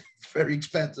visit. It's very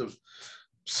expensive.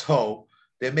 So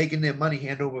they're making their money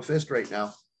hand over fist right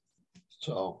now.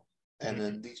 So, and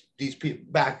then these people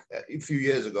back a few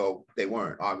years ago, they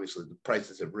weren't. Obviously, the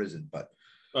prices have risen, but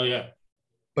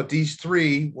But these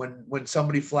 3, when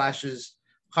somebody flashes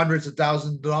hundreds of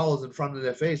thousands of dollars in front of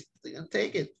their face, they're gonna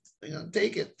take it.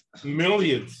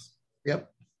 Millions.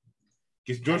 Yep.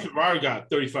 Because George Navarro got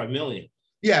 35 million.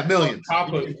 Yeah, millions. On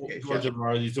top of George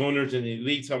Navarro, these owners and the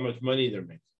elites, how much money they're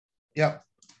making. Yep.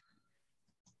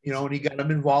 And he got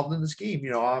them involved in the scheme.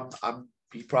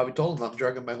 He probably told them, I'm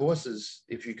drugging my horses.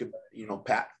 If you could,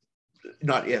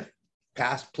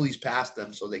 please pass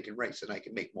them so they can race and I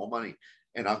can make more money.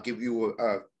 And I'll give you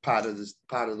a part of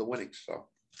the winnings. So,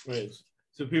 right.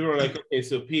 So people are like, okay,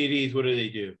 so PADs, what do they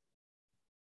do?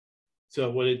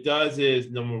 So what it does is,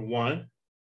 number 1,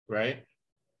 right?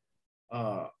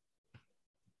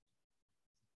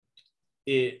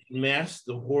 It masks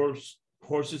the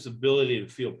horse's ability to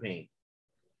feel pain.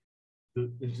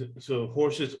 So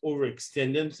horses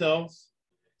overextend themselves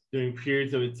during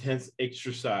periods of intense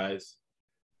exercise,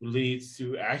 leads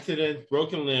to accidents,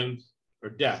 broken limbs, or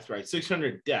death, right?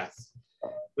 600 deaths.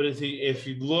 But if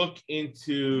you look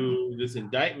into this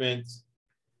indictment,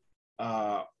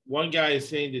 one guy is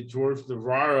saying that George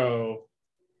Navarro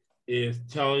is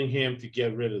telling him to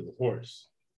get rid of the horse,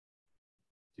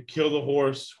 to kill the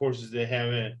horses that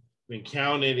haven't been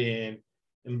counted in,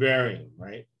 and bury them,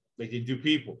 right? Like they do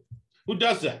people. Who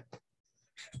does that?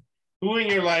 Who in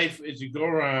your life, as you go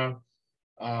around,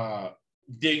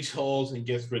 digs holes and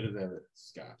gets rid of evidence,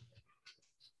 Scott?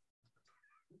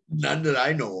 None that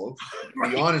I know of, to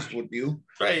be honest with you.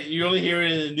 Right. You only hear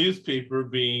it in the newspaper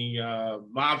being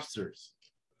mobsters.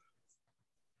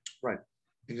 Right.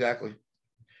 Exactly.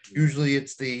 Usually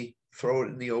it's the throw it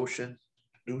in the ocean,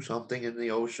 do something in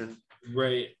the ocean.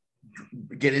 Right.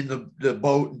 Get in the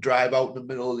boat and drive out in the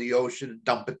middle of the ocean and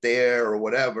dump it there or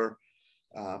whatever.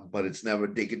 But it's never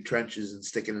digging trenches and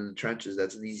sticking in the trenches.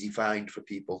 That's an easy find for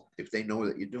people if they know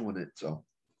that you're doing it. So.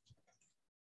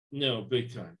 No,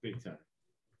 big time.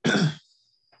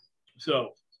 So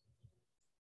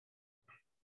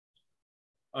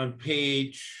on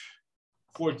page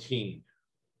 14,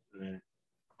 man.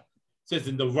 It says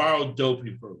the Navarro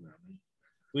doping program. Man.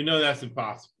 We know that's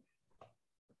impossible.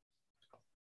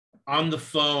 On the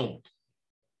phone,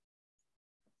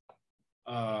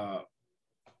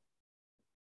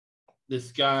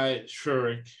 this guy,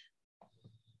 Shurik,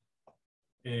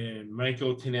 and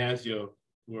Michael Tanasio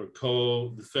were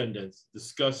co-defendants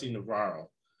discussing Navarro.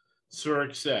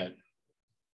 Shurik said,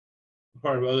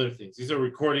 part of other things, these are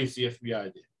recordings the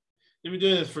FBI did. They've been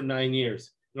doing this for 9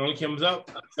 years. It only comes up,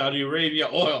 Saudi Arabia,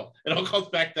 oil. It all comes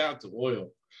back down to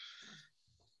oil.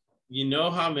 You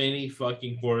know how many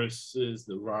fucking horses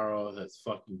Navarro has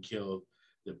fucking killed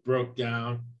that broke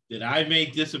down, that I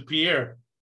made disappear?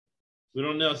 We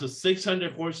don't know. So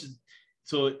 600 horses.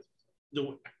 So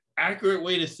the accurate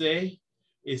way to say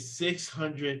is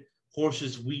 600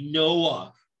 horses we know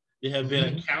of that have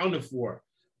been accounted for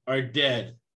are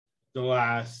dead the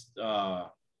last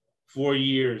 4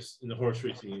 years in the horse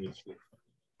racing industry.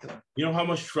 You know how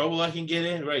much trouble I can get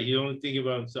in? Right. You don't think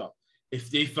about himself. If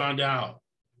they found out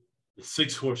the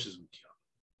 6 horses we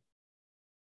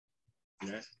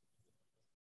killed. Yeah.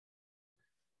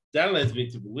 That lets me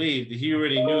to believe that he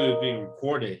already knew it was being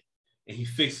recorded and he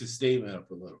fixed his statement up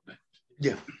a little bit.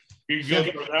 Yeah. He goes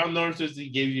around numbers, he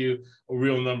gave you a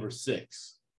real number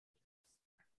 6.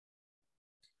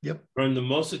 Yep. One of the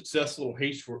most successful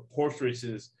horse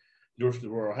races George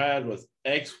Navarro had was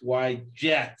XY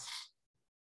Jets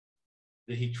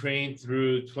that he trained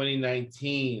through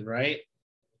 2019, right?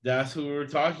 That's who we were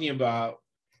talking about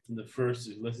in the first,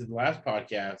 listen to the last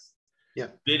podcast. Yeah.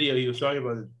 Video, he was talking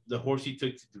about the horse he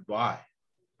took to Dubai.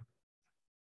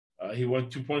 He won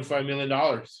 $2.5 million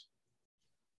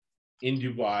in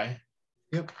Dubai.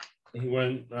 Yep. And he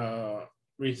won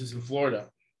races in Florida.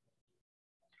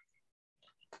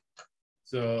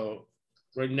 So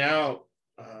right now,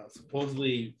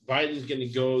 supposedly Biden's going to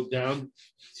go down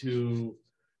to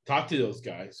talk to those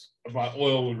guys about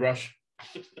oil with Russia.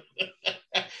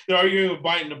 They're arguing with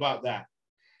Biden about that.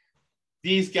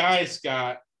 These guys,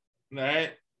 Scott,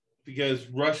 right? Because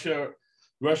Russia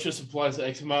supplies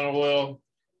X amount of oil.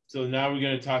 So now we're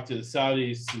going to talk to the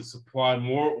Saudis to supply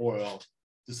more oil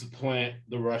to supplant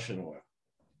the Russian oil.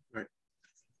 Right.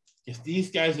 If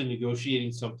these guys are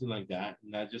negotiating something like that,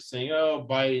 and not just saying, oh,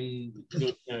 Biden,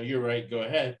 you're right, go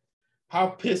ahead. How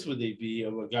pissed would they be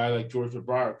of a guy like George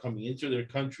Navarro coming into their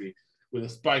country with a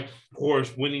spiked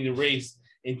horse, winning the race,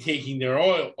 and taking their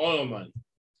oil money?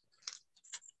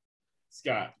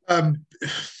 Scott.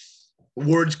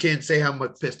 Words can't say how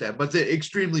much pissed at, but they're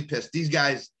extremely pissed. These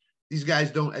guys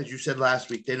don't, as you said last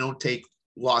week, they don't take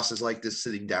losses like this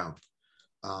sitting down.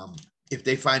 If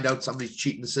they find out somebody's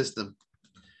cheating the system,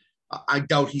 I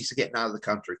doubt he's getting out of the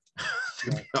country.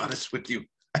 To be honest with you,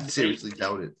 I seriously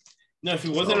doubt it. No, if he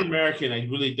wasn't American, I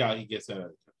really doubt he gets out of the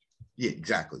country. Yeah,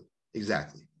 exactly.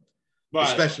 But,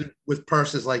 especially with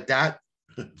purses like that,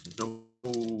 no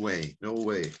way.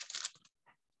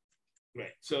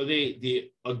 Right. So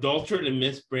the adulterated and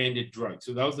misbranded drugs.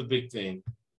 So that was the big thing.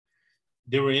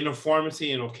 They were in a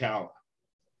pharmacy in Ocala.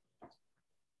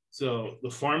 So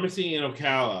the pharmacy in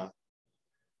Ocala,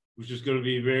 which is going to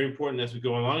be very important as we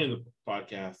go along in the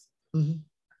podcast,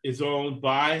 is owned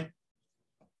by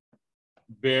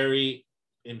Barry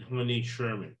and Honey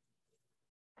Sherman.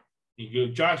 You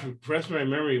go, Josh, refresh my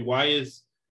memory. Why is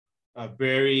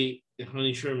Barry and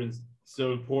Honey Sherman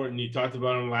so important? You talked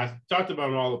about them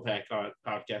all the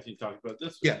podcasts. You talked about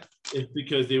this. Yeah, it's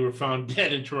because they were found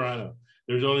dead in Toronto.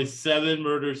 There's only 7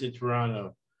 murders in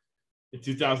Toronto in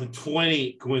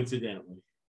 2020, coincidentally.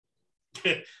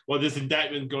 While this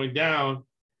indictment going down,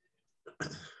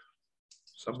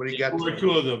 somebody got to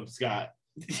 2 of them, Scott.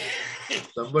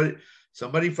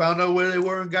 Somebody found out where they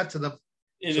were and got to them.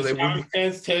 And so common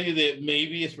sense tell you that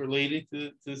maybe it's related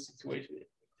to the situation.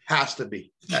 Has to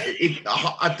be.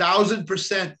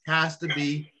 1,000% has to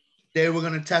be. They were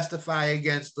going to testify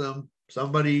against them.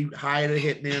 Somebody hired a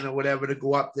hitman or whatever to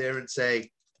go up there and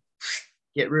say,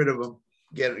 get rid of them,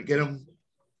 get them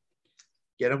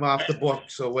off the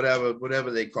books or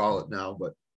whatever they call it now.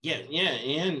 But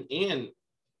and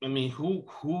I mean,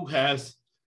 who has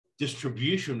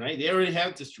distribution, right? They already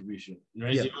have distribution,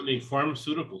 right? Yeah. They own a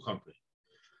pharmaceutical company,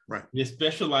 right? They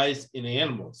specialize in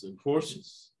animals and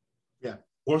horses. Yeah,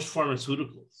 horse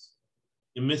pharmaceuticals.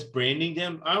 And misbranding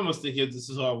them, I almost think this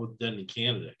is all done in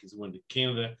Canada, because when to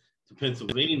Canada to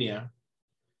Pennsylvania,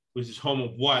 which is home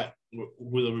of what?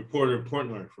 Where the reporter in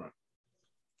Portland from?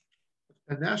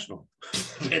 National.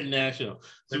 National.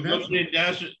 So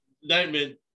National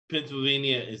indictment,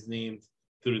 Pennsylvania is named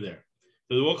through there.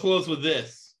 So we'll close with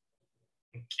this.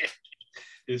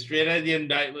 It's straight out of the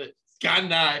indictment. Scott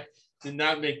and I did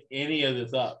not make any of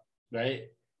this up, right?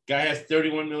 Guy has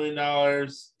 $31 million,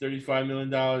 $35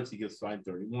 million. He gets fined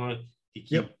 31. He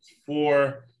keeps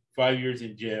 5 years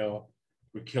in jail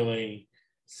for killing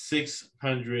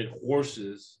 600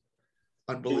 horses.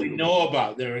 Unbelievable. We know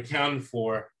about, they're accounted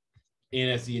for, and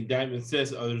as the indictment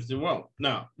says, others do well.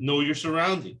 Now, know your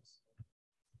surroundings.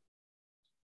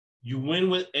 You win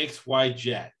with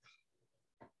XYZ.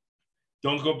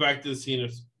 Don't go back to the scene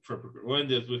of perpetrator.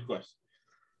 What is this question?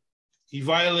 He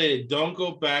violated. Don't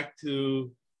go back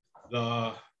to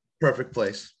the perfect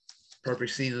place,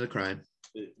 perfect scene of the crime.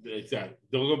 Exactly.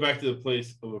 Don't go back to the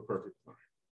place of a perfect crime.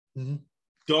 Mm-hmm.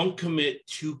 Don't commit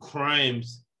 2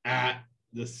 crimes at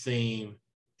the same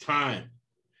time.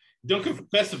 Don't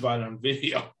confess about it on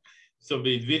video.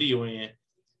 Somebody's videoing it,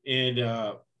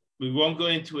 and we won't go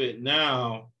into it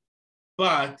now.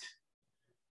 But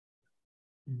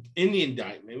in the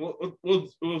indictment,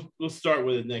 we'll start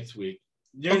with it next week.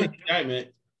 During the indictment,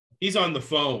 he's on the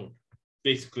phone,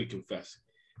 basically confessing.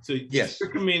 So yes, you're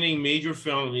committing major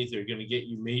felonies. They're going to get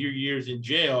you major years in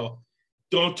jail.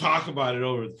 Don't talk about it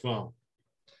over the phone.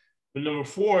 But number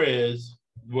 4 is,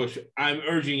 which I'm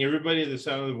urging everybody at the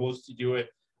Sound of the Voice to do it.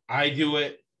 I do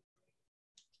it.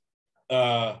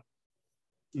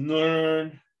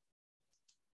 Learn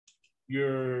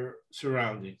your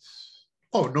surroundings.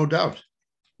 Oh, no doubt.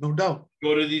 No doubt.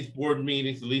 Go to these board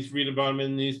meetings, at least read about them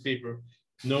in the newspaper.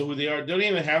 Know who they are. Don't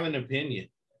even have an opinion.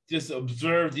 Just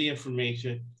observe the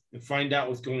information and find out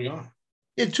what's going on.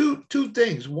 Yeah, two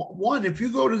things. One, if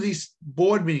you go to these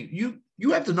board meetings,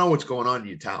 you have to know what's going on in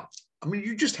your town. I mean,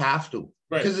 you just have to,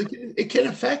 right? Because it can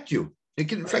affect you. It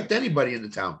can affect anybody in the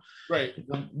town. Right.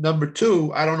 Number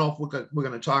 2, I don't know if we're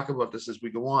going to talk about this as we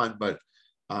go on, but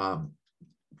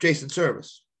Jason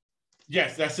Service.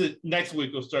 Yes, that's it. Next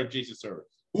week we'll start Jason Service.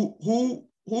 Who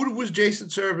was Jason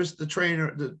Service the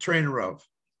trainer of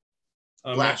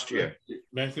last year?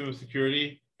 Maximum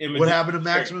Security. What happened to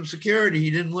Maximum Security? He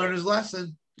didn't learn his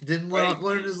lesson.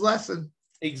 Learn his lesson.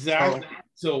 Exactly.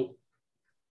 So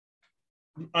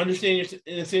understand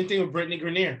the same thing with Brittany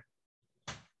Grenier.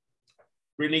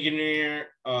 Brittany Grenier,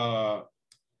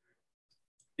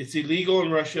 it's illegal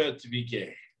in Russia to be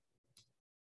gay.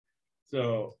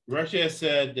 So Russia has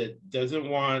said that doesn't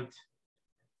want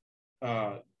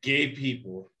gay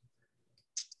people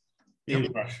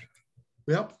in Russia.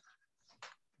 Yep.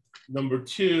 Number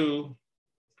 2,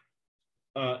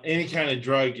 any kind of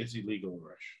drug is illegal in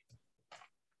Russia.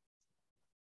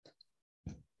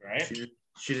 Right?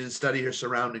 She didn't study her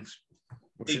surroundings.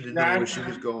 She didn't know where she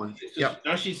was going. Yep.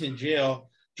 Now she's in jail.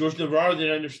 George Navarro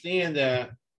didn't understand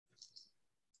that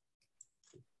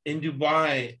in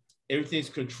Dubai, everything's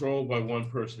controlled by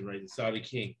one person, right? The Saudi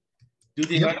king. Do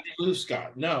they like the blue sky?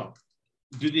 No.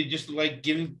 Do they just like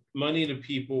giving money to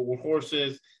people with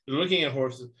horses? They're looking at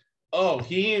horses. Oh,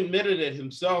 he admitted it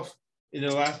himself in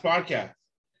the last podcast.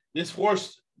 This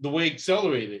horse, the way it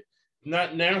accelerated,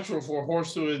 not natural for a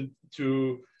horse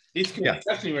to he's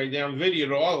confessing right now on video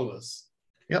to all of us.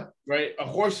 Yep. Right? A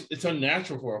horse, it's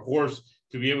unnatural for a horse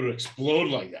to be able to explode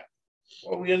like that.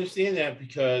 Well, we understand that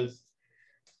because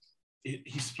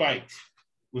he spiked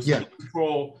with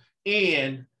control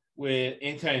and with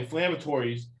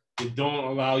anti-inflammatories that don't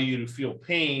allow you to feel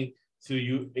pain, so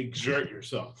you exert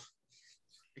yourself.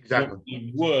 Exactly.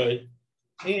 You would.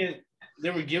 And they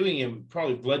were giving him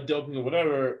probably blood doping or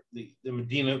whatever. The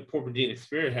Poor Medina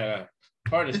Spirit had a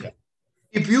heart attack.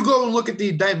 If you go and look at the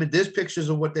indictment, there's pictures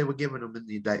of what they were giving him in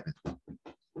the indictment.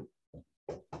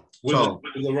 With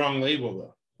the wrong label,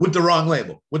 though. With the wrong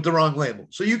label.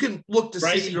 So you can look to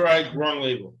see. Right, wrong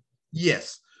label.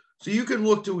 Yes. So you can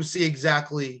look to see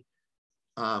exactly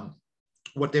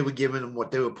what they were giving him, what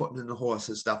they were putting in the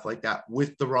horses, stuff like that,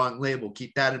 with the wrong label.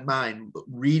 Keep that in mind.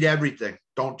 Read everything.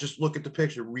 Don't just look at the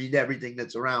picture. Read everything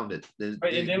that's around it.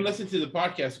 Right, and then listen to the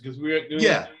podcast because we're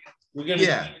going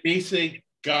to basic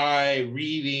guy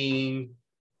reading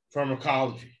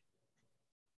pharmacology.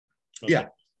 Okay. Yeah.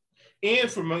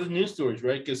 And from other news stories,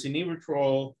 right? Because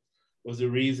Cinevertrol was the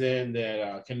reason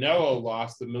that Canelo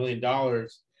lost $1 million and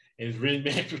is written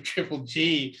back for Triple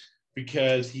G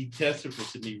because he tested for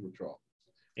Cinevertrol.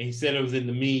 And he said it was in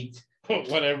the meat,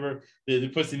 whatever. They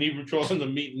put Cinevertrol in the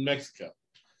meat in Mexico.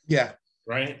 Yeah.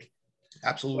 Right?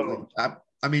 Absolutely.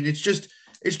 I mean, it's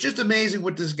just amazing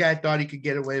what this guy thought he could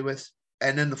get away with.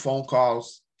 And then the phone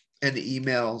calls and the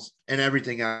emails and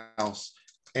everything else.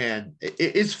 And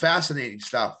it's fascinating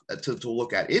stuff to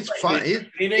look at. It's fun.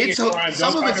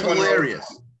 Some of it's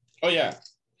hilarious. Oh, yeah.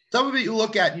 Some of it you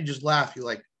look at and you just laugh. You're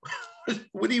like,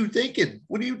 what are you thinking?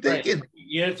 What are you thinking? Right.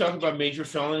 You know, talk about major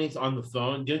felonies on the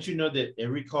phone. Don't you know that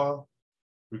every call,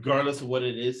 regardless of what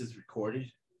it is recorded?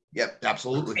 Yep,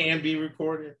 absolutely. It can be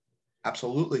recorded.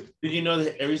 Absolutely. Did you know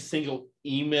that every single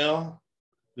email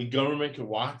the government can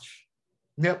watch?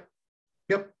 Yep.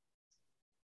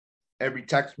 Every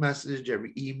text message,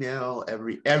 every email,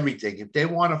 everything. If they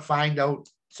want to find out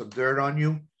some dirt on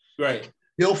you, right,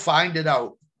 they'll find it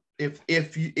out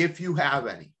if you have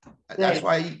any. Right. That's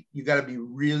why you got to be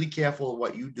really careful of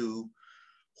what you do,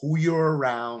 who you're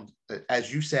around.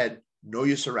 As you said, know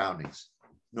your surroundings.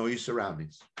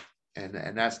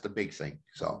 And that's the big thing.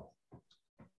 So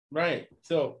right.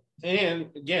 So, and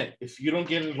again, if you don't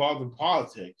get involved in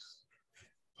politics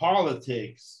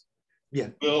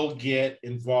will get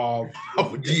involved.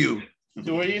 Oh, do you?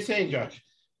 So what are you saying, Josh?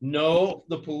 Know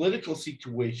the political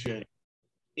situation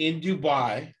in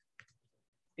Dubai,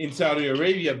 in Saudi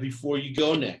Arabia before you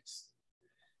go next.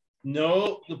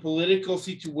 Know the political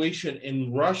situation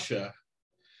in Russia,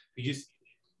 because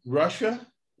Russia,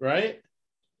 right?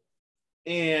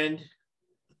 And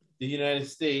the United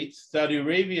States, Saudi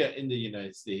Arabia and the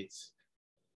United States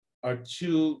are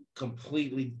two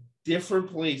completely different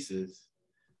places.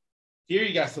 Here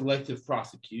you got selective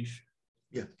prosecution.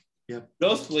 Yeah.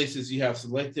 Those places you have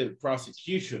selective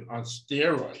prosecution on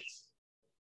steroids.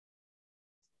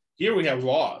 Here we have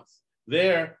laws.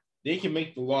 There, they can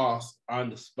make the laws on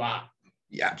the spot.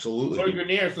 Yeah, absolutely. Or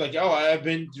Grenier's like, oh, I've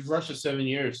been to Russia 7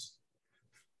 years.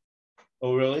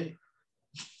 Oh, really?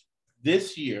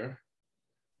 This year,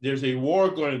 there's a war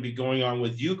going to be going on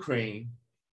with Ukraine,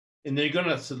 and they're going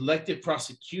to selectively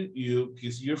prosecute you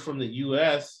because you're from the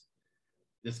U.S.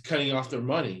 that's cutting off their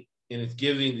money, and it's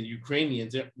giving the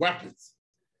Ukrainians weapons.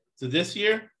 So this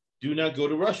year, do not go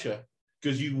to Russia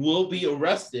because you will be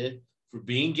arrested for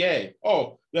being gay.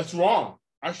 Oh, that's wrong.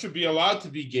 I should be allowed to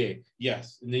be gay.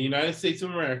 Yes, in the United States of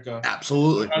America,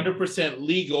 absolutely, 100%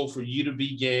 legal for you to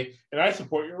be gay, and I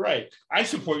support your right. I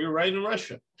support your right in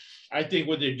Russia. I think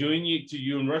what they're doing to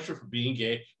you in Russia for being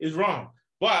gay is wrong.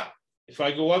 But if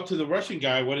I go up to the Russian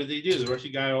guy, what do? The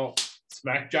Russian guy will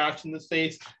smack Josh in the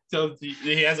face, so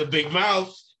he has a big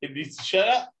mouth. It needs to shut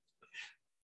up,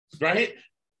 right?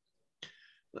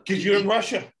 Because you're in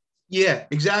Russia. Yeah,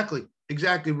 exactly.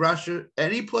 Russia,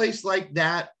 any place like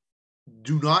that,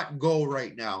 do not go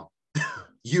right now.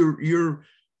 You're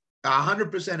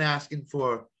 100% asking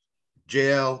for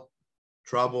jail,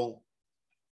 trouble,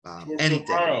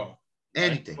 anything.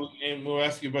 Anything. And we'll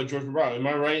ask you about George Navarro. Am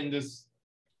I right in this?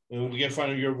 And we get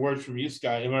final your words from you,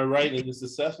 Scott. Am I right in this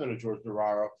assessment of George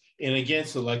Navarro? And again,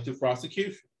 selective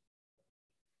prosecution.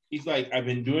 He's like, I've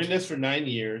been doing this for 9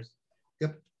 years.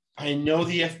 Yep. I know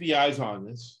the FBI's on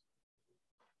this,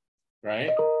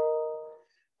 right?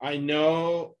 I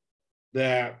know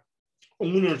that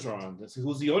owners are on this.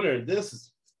 Who's the owner of this?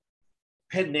 Is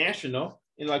Penn National.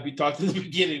 And like we talked in the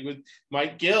beginning with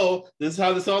Mike Gill, this is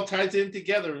how this all ties in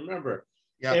together. Remember,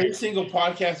 every single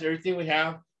podcast, everything we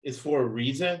have is for a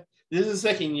reason. This is the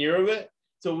second year of it.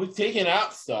 So we've taken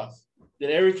out stuff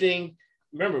that everything,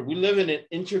 remember, we live in an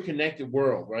interconnected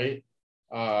world, right?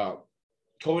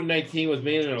 COVID-19 was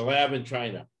made in a lab in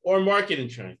China or market in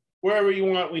China, wherever you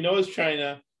want. We know it's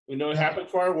China. We know it happened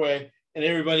far away and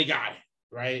everybody got it,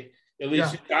 right? At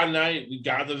least Scott and I, we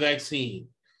got the vaccine.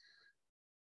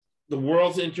 The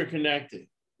world's interconnected,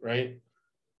 right?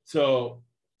 So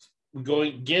we're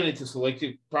going again into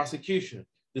selective prosecution.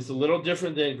 It's a little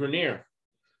different than Grenier.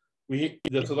 The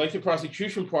selective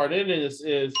prosecution part in this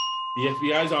is the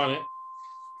FBI's on it.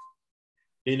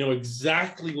 They know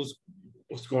exactly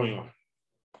what's going on.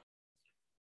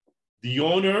 The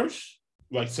owners,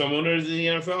 like some owners in the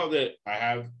NFL that I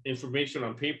have information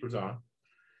on papers on,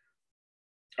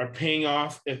 are paying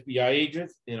off FBI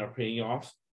agents and are paying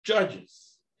off judges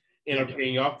and are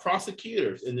paying off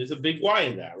prosecutors. And there's a big why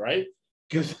in that, right?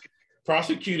 Because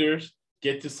prosecutors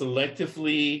get to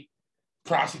selectively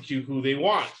prosecute who they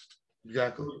want.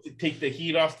 Exactly. To take the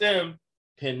heat off them,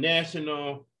 Penn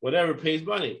National, whatever pays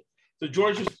money. So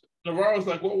George Navarro's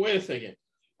like, well, wait a second.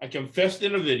 I confessed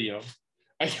in a video.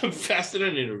 I confessed in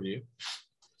an interview.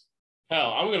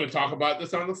 Hell, I'm going to talk about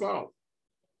this on the phone.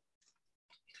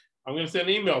 I'm going to send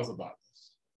emails about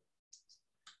this.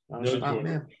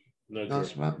 No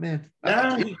smart man.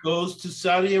 Now he goes to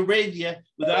Saudi Arabia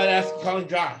without calling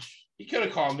Josh. He could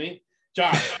have called me.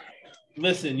 Josh,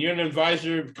 listen, you're an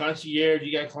advisor, concierge.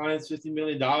 You got clients, $50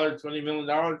 million, $20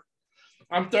 million.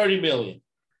 I'm $30 million.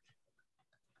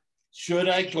 Should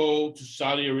I go to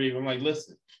Saudi Arabia? I'm like,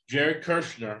 listen, Jared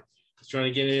Kushner is trying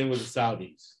to get in with the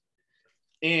Saudis.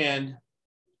 And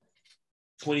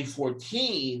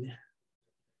 2014,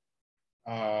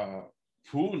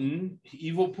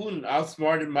 evil Putin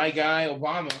outsmarted my guy,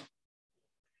 Obama,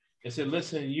 and said,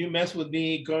 listen, you mess with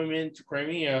me going into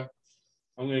Crimea,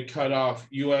 I'm going to cut off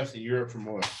U.S. and Europe from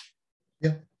oil.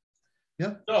 Yeah.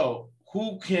 Yeah. So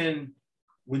who can,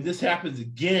 when this happens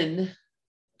again,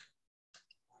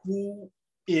 who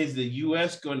is the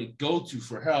U.S. going to go to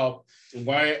for help, and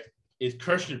why is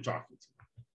Kirshner talking to them?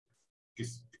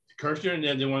 Because Kirshner and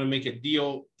then they want to make a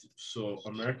deal so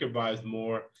America buys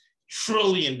more $1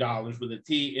 trillion with a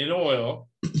T in oil,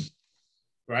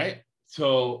 right?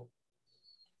 So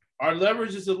our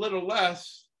leverage is a little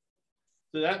less.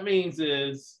 So that means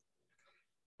is,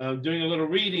 doing a little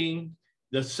reading,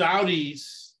 the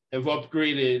Saudis have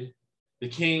upgraded, the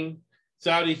King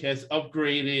Saudi has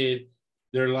upgraded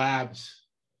their labs.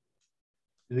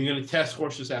 And they're going to test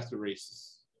horses after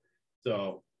races.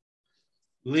 So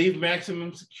leave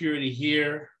maximum security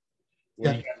here,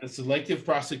 where you have the selective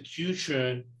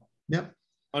prosecution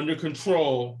under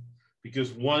control,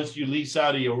 because once you leave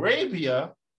Saudi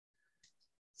Arabia,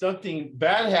 something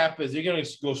bad happens, they're going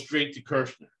to go straight to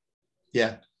Kirshner.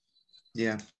 Yeah.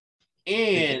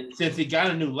 And since they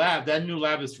got a new lab, that new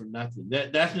lab is for nothing.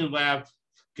 That new lab,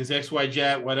 because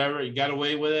XYZ, whatever, you got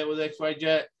away with it with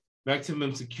XYZ,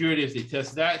 maximum security. If they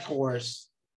test that horse,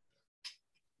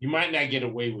 you might not get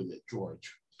away with it,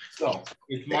 George. So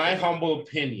it's my humble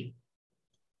opinion,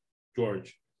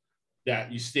 George,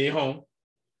 that you stay home.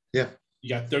 Yeah. You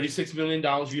got $36 million.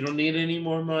 You don't need any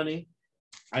more money.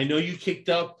 I know you kicked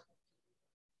up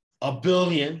 $1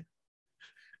 billion.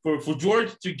 For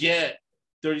George to get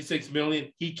 $36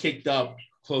 million, he kicked up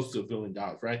close to $1 billion,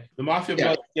 right? The Mafia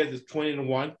Boss gets is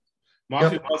 20-1.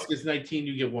 Mafia Boss gets 19,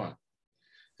 you get 1.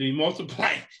 So you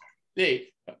multiply. Hey,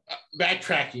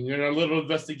 backtracking in our little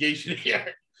investigation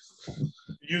here,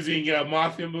 using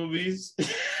Mafia movies.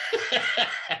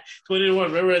 20-1.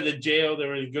 Remember at the jail, they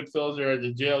were in Goodfellas, they were at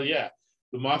the jail. Yeah.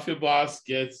 The Mafia Boss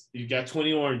gets, you got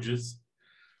 20 oranges.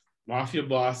 Mafia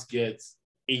Boss gets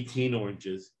 18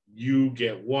 oranges. You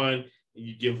get 1, and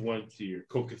you give 1 to your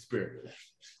co-conspirator.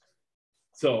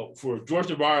 So for George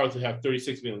Navarro to have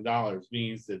 $36 million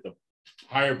means that the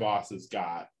higher bosses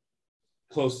got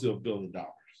close to $1 billion.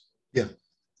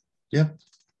 Yeah.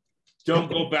 Don't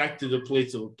go back to the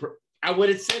place of. I would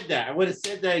have said that. I would have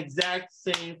said that exact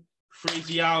same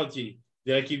phraseology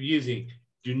that I keep using.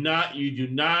 You do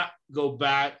not go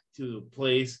back to the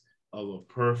place of a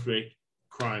perfect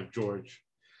crime, George.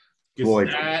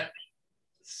 Because that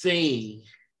saying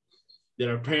that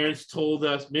our parents told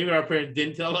us, maybe our parents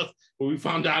didn't tell us, but we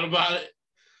found out about it.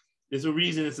 There's a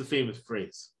reason it's a famous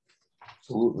phrase.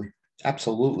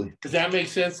 Absolutely. Does that make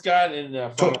sense, Scott? And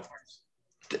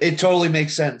it totally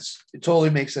makes sense.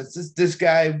 This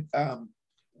guy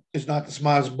is not the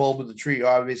smartest bulb in the tree,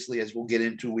 obviously, as we'll get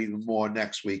into even more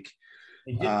next week.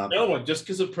 Just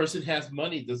because a person has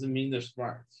money doesn't mean they're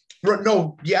smart.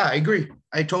 No, yeah, I agree.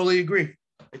 I totally agree.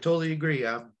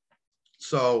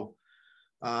 So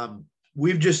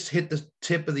we've just hit the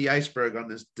tip of the iceberg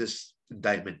on this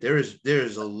indictment. There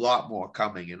is a lot more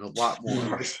coming, and a lot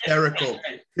more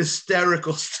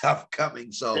hysterical stuff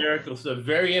coming. So hysterical stuff,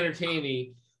 very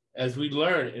entertaining as we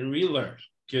learn and relearn,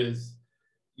 because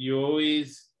you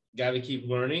always got to keep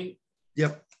learning.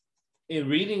 Yep. And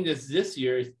reading this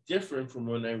year is different from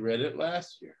when I read it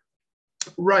last year.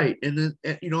 Right, and then,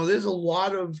 there's a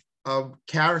lot of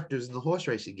characters in the horse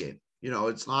racing game.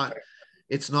 It's not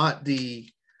the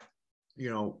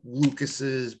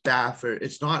Lucas's, Baffert.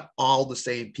 It's not all the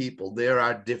same people. There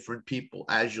are different people,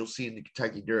 as you'll see in the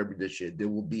Kentucky Derby this year. There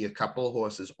will be a couple of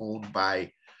horses owned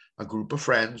by a group of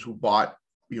friends who bought,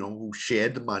 who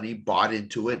shared the money, bought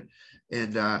into it,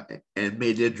 and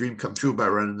made their dream come true by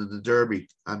running in the Derby.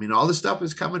 I mean, all this stuff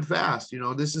is coming fast.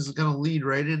 This is going to lead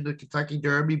right into Kentucky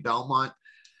Derby, Belmont,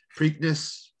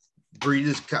 Preakness,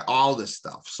 Breeders' Cup, all this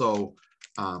stuff. So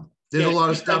there's a lot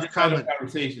of stuff coming.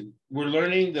 Conversation. We're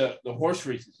learning the horse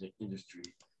racing industry.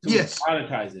 So yes.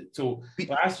 Monetize it. So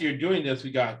last year doing this,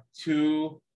 we got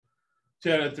 2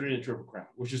 out of 3 in the Triple Crown,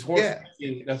 which is horse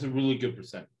racing. That's a really good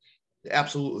percentage.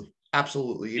 Absolutely.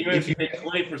 Even if you take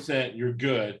 20%, you're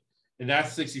good. And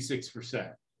that's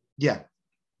 66%. Yeah.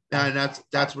 And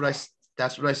that's what I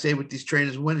say with these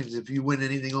trainers winnings. If you win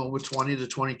anything over 20 to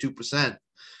 22%,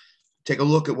 take a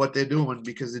look at what they're doing,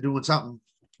 because they're doing something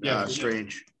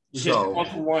strange. We hit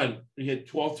 12-1. We hit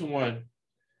 12-1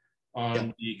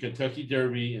 on the Kentucky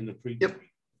Derby and the pre. Yep.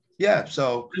 Yeah.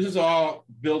 So this is all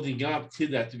building up to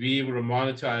that, to be able to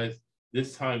monetize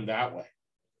this time that way.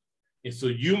 And so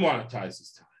you monetize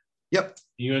this time. Yep.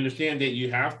 You understand that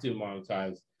you have to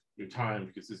monetize your time,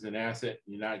 because it's an asset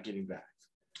you're not getting back.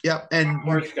 Yep. And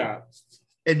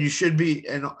you should be,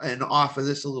 and off of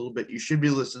this a little bit, you should be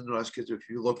listening to us, because if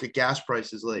you look at gas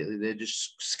prices lately, they're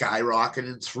just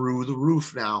skyrocketing through the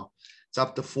roof now. It's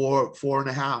up to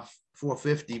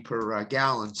 $4.50 per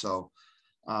gallon. So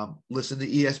listen to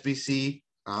ESBC.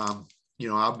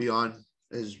 I'll be on,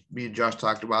 as me and Josh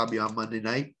talked about, I'll be on Monday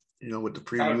night, with the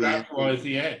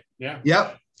preview. Yeah.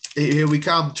 Yep. Here we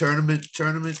come.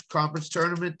 Conference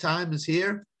tournament time is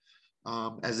here.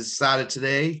 As it started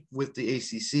today with the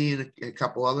ACC and a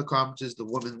couple other conferences. The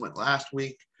women went last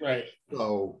week. Right.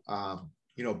 So,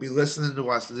 be listening to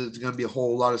us. There's going to be a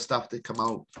whole lot of stuff that come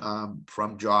out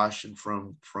from Josh and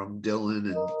from Dylan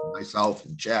and myself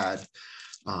and Chad.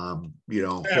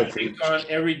 Hopefully it's on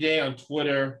every day on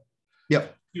Twitter.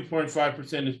 Yep.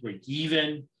 2.5% is break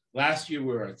even. Last year we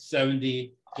were at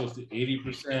 70, close to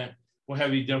 80%. What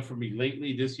have you done for me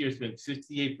lately? This year it's been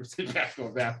 58%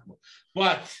 basketball.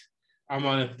 But I'm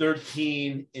on a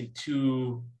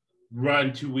 13-2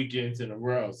 run 2 weekends in a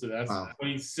row. So that's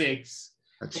 26.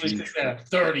 That's 26 out of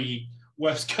 30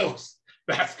 West Coast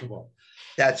basketball.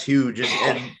 That's huge.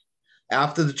 And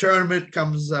after the tournament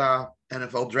comes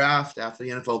NFL draft. After the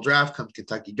NFL draft comes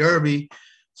Kentucky Derby.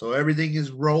 So everything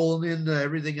is rolling into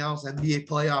everything else. NBA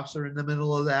playoffs are in the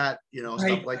middle of that,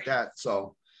 stuff like that.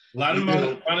 So a lot of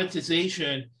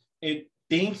monetization, and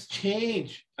things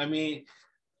change. I mean,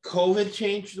 COVID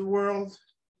changed the world,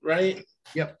 right?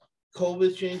 Yep.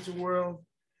 COVID changed the world.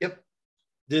 Yep.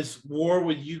 This war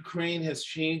with Ukraine has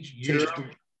changed Europe.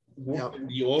 Yep.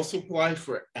 The oil supply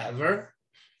forever.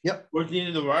 Yep. Working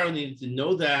in the environment needed to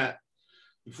know that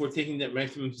before taking that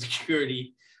maximum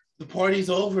security. The party's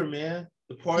over, man.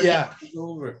 The party is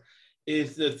over.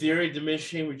 It's the theory of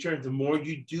diminishing returns. The more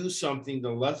you do something, the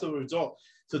less of a result.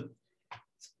 So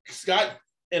Scott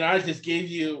and I just gave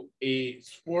you a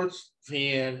sports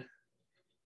fan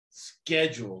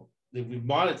schedule that we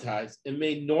monetized and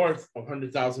made north of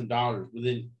 $100,000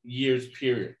 within years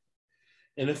period.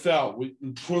 NFL, we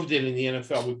proved it in the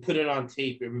NFL. We put it on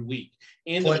tape every week.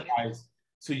 And the guys.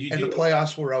 The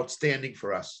playoffs were outstanding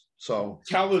for us. So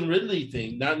Calvin Ridley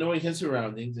thing, not knowing his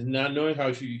surroundings and not knowing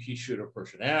how he should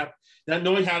approach an app, not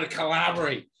knowing how to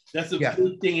collaborate. That's the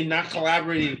big thing in not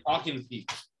collaborating and talking to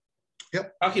people.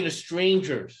 Yep. Talking to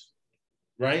strangers,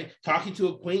 right? Talking to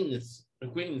acquaintances.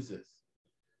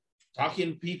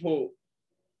 Talking to people.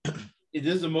 It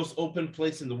is the most open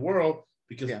place in the world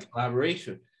because of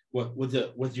collaboration. What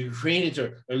the Ukrainians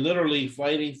are literally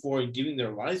fighting for and giving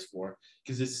their lives for,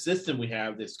 because this system we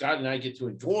have that Scott and I get to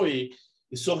enjoy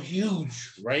is so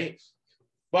huge, right?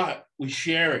 But we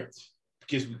share it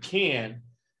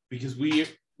because we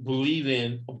believe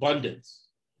in abundance.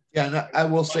 Yeah, and I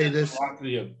will say this.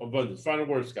 Abundance. Final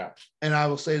word, Scott. And I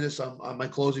will say this on my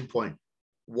closing point.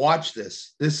 Watch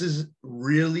this. This is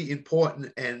really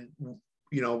important. And,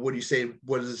 what do you say?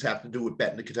 What does this have to do with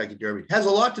betting the Kentucky Derby? It has a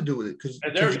lot to do with it because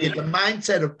you get the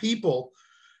mindset of people,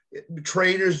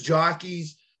 trainers,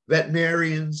 jockeys,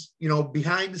 veterinarians,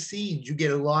 behind the scenes. You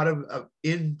get a lot of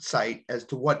insight as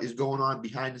to what is going on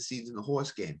behind the scenes in the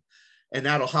horse game. And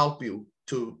that'll help you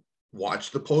to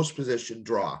watch the post position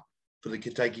draw for the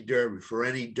Kentucky Derby, for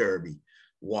any Derby.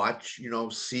 Watch,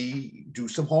 see, do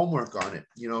some homework on it,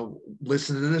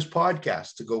 listen to this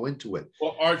podcast to go into it.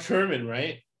 Well, Arch Herman,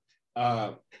 right?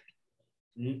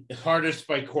 Harder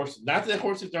spike horses. Not that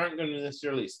horses aren't going to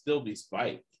necessarily still be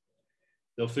spiked.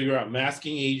 They'll figure out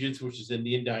masking agents, which is in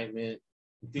the indictment,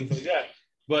 and things like that.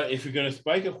 But if you're going to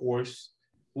spike a horse,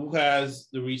 who has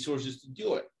the resources to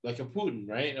do it? Like a Putin,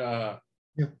 right?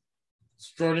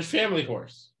 Stronach family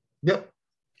horse. Yep.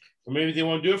 Or maybe they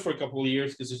won't do it for a couple of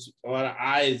years because there's a lot of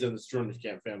eyes on the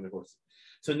Stronach family horse.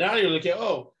 So now you're looking at,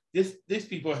 these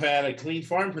people had a clean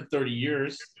farm for 30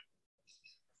 years.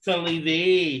 Suddenly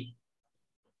they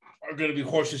are going to be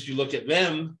horses. You look at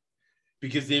them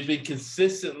because they've been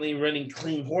consistently running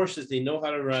clean horses. They know how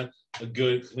to run a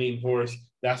good, clean horse.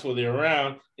 That's why they're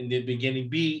around. And they've been getting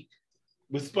beat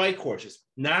with spike horses.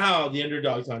 Now the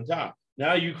underdog's on top.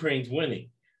 Now Ukraine's winning,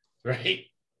 right?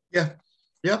 Yeah.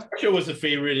 Yeah. Russia was a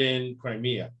favorite in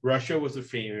Crimea. Russia was a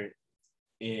favorite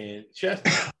in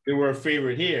Chester. They were a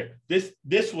favorite here. This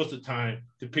was the time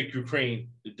to pick Ukraine,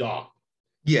 the dog.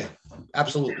 Yeah,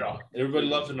 absolutely. Everybody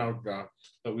loves an underdog,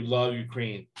 but we love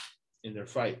Ukraine in their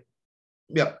fight.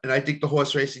 Yep, and I think the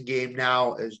horse racing game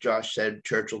now, as Josh said,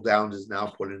 Churchill Downs is now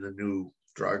put in a new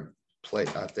drug play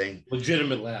thing.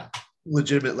 Legitimate lab.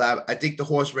 I think the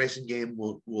horse racing game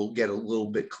will get a little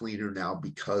bit cleaner now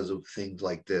because of things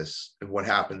like this and what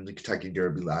happened in the Kentucky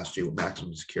Derby last year with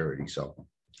maximum security. So,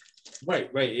 right.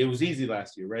 It was easy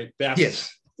last year, right?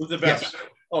 Yes. Who's the best? Yes.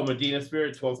 Oh, Medina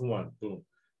Spirit, 12-1. Boom.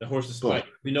 The horse is spiked.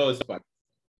 We know it's spiked.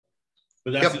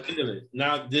 But that's the end of it.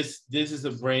 Now this is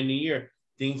a brand new year.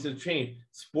 Things have changed.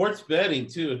 Sports betting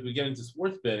too. As we get into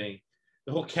sports betting,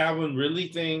 the whole Calvin Ridley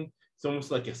thing, it's almost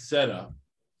like a setup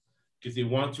because they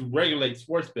want to regulate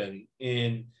sports betting.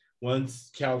 And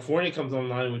once California comes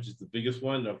online, which is the biggest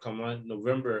one, they'll come on in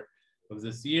November. of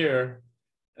this year,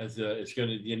 as the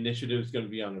initiative is going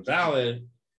to be on the ballot,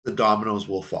 the dominoes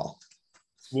will fall.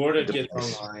 Florida gets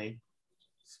online.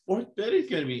 Sports betting is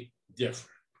going to be different.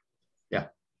 Yeah.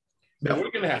 And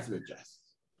we're going to have to adjust.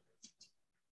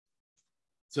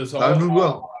 So it's all. And we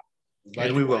will. Like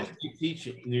and we will.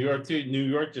 Teaching New York too. New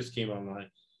York just came online.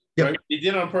 Yep. Right? They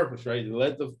did it on purpose, right? They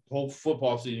let the whole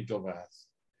football season go past.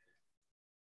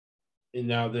 And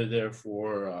now they're there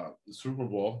for the Super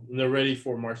Bowl, and they're ready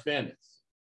for March Madness.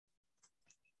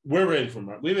 We're ready for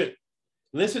March. We've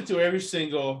listened to every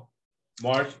single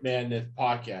March Madness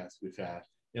podcast we've had.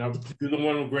 You know, do the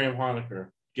one with Graham Honecker,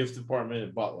 Gifts Department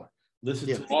and Butler. Listen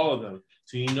to all of them,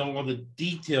 so you know all the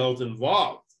details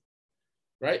involved,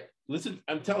 right? Listen,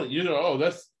 I'm telling you, oh,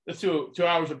 that's 2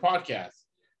 hours of podcast.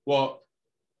 Well,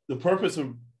 the purpose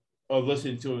of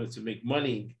listening to them is to make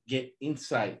money, get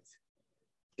insight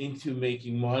into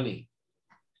making money.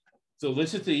 So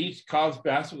listen to each college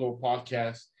basketball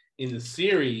podcast in the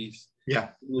series. Yeah.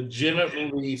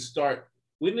 Legitimately start.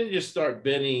 We didn't just start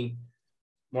betting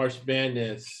March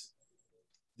Madness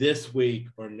this week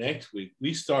or next week.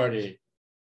 We started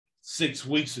 6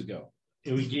 weeks ago,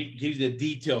 and we gave you the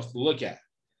details to look at.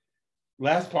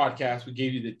 Last podcast, we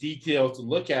gave you the details to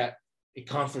look at a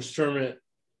conference tournament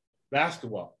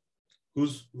basketball.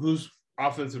 Who's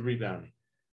offensive rebounding?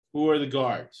 Who are the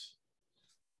guards?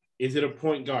 Is it a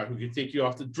point guard who can take you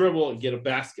off the dribble and get a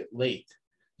basket late?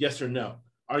 Yes or no?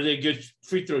 Are they a good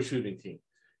free throw shooting team?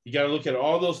 You got to look at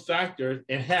all those factors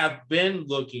and have been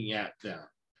looking at them.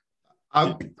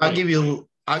 I'll give you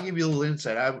a little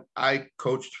insight. I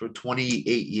coached for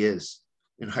 28 years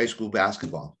in high school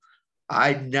basketball.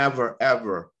 I never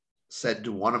ever said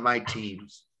to one of my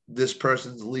teams, this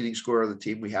person's the leading scorer of the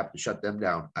team, we have to shut them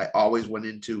down. I always went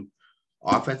into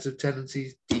offensive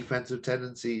tendencies, defensive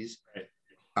tendencies.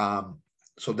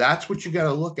 So that's what you got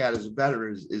to look at as a bettor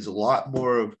is a lot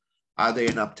more of, are they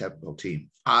an up-tempo team?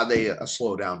 Are they a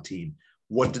slow-down team?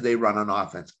 What do they run on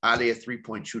offense? Are they a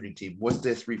three-point shooting team? What's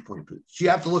their three-point? You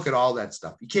have to look at all that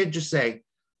stuff. You can't just say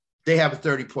they have a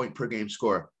 30-point per game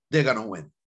score, they're going to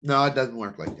win. No, it doesn't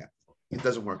work like that. It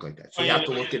doesn't work like that. So you have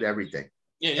to look at everything.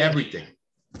 Everything.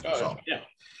 Oh, yeah.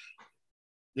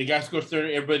 The guy scores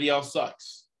 30, everybody else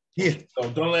sucks. Yeah. So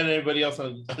don't let anybody else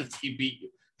on the team beat you.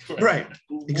 Right.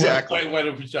 Exactly. Wide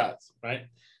open shots, right?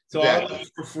 So Exactly. all of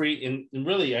for free. And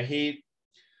really, I hate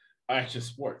Action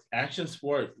Sports. Action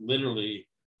Sports literally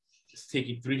is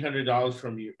taking $300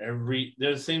 from you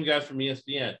they're the same guys from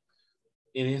ESPN.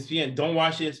 In ESPN, don't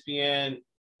watch ESPN.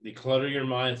 They clutter your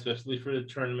mind, especially for the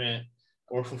tournament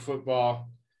or for football.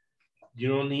 You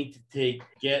don't need to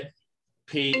get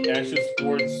paid Action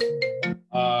Sports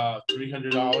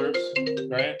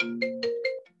 $300, right?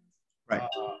 Right.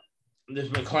 There's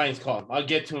my client's call. I'll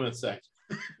get to him in a second.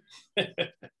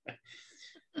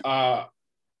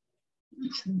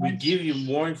 We give you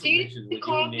more information. You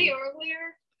called me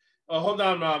earlier? Oh, hold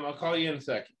on, Mom. I'll call you in a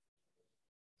second.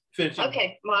 Finish it.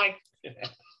 Okay, bye.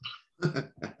 Hit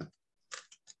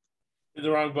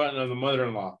the wrong button on the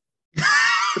mother-in-law.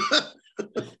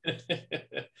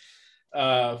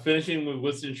 Finishing with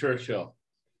Winston Churchill.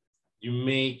 You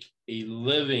make a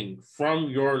living from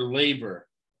your labor,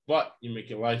 but you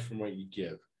make a life from what you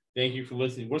give. Thank you for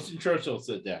listening. Winston Churchill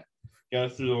said that.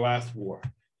 Got us through the last war.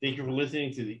 Thank you for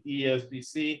listening to the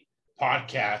ESBC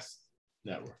Podcast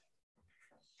Network.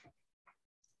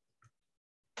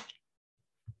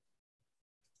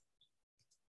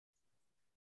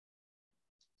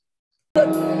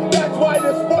 That's why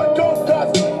this sport don't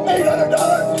cost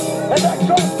 $800 and that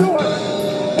costs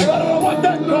 $200. If I don't know what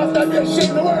that costs, I'd be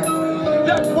ashamed to wear it.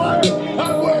 That's why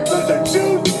I'm wearing lizard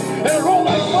shoes and a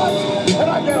Rolex watch and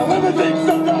I get a limousine.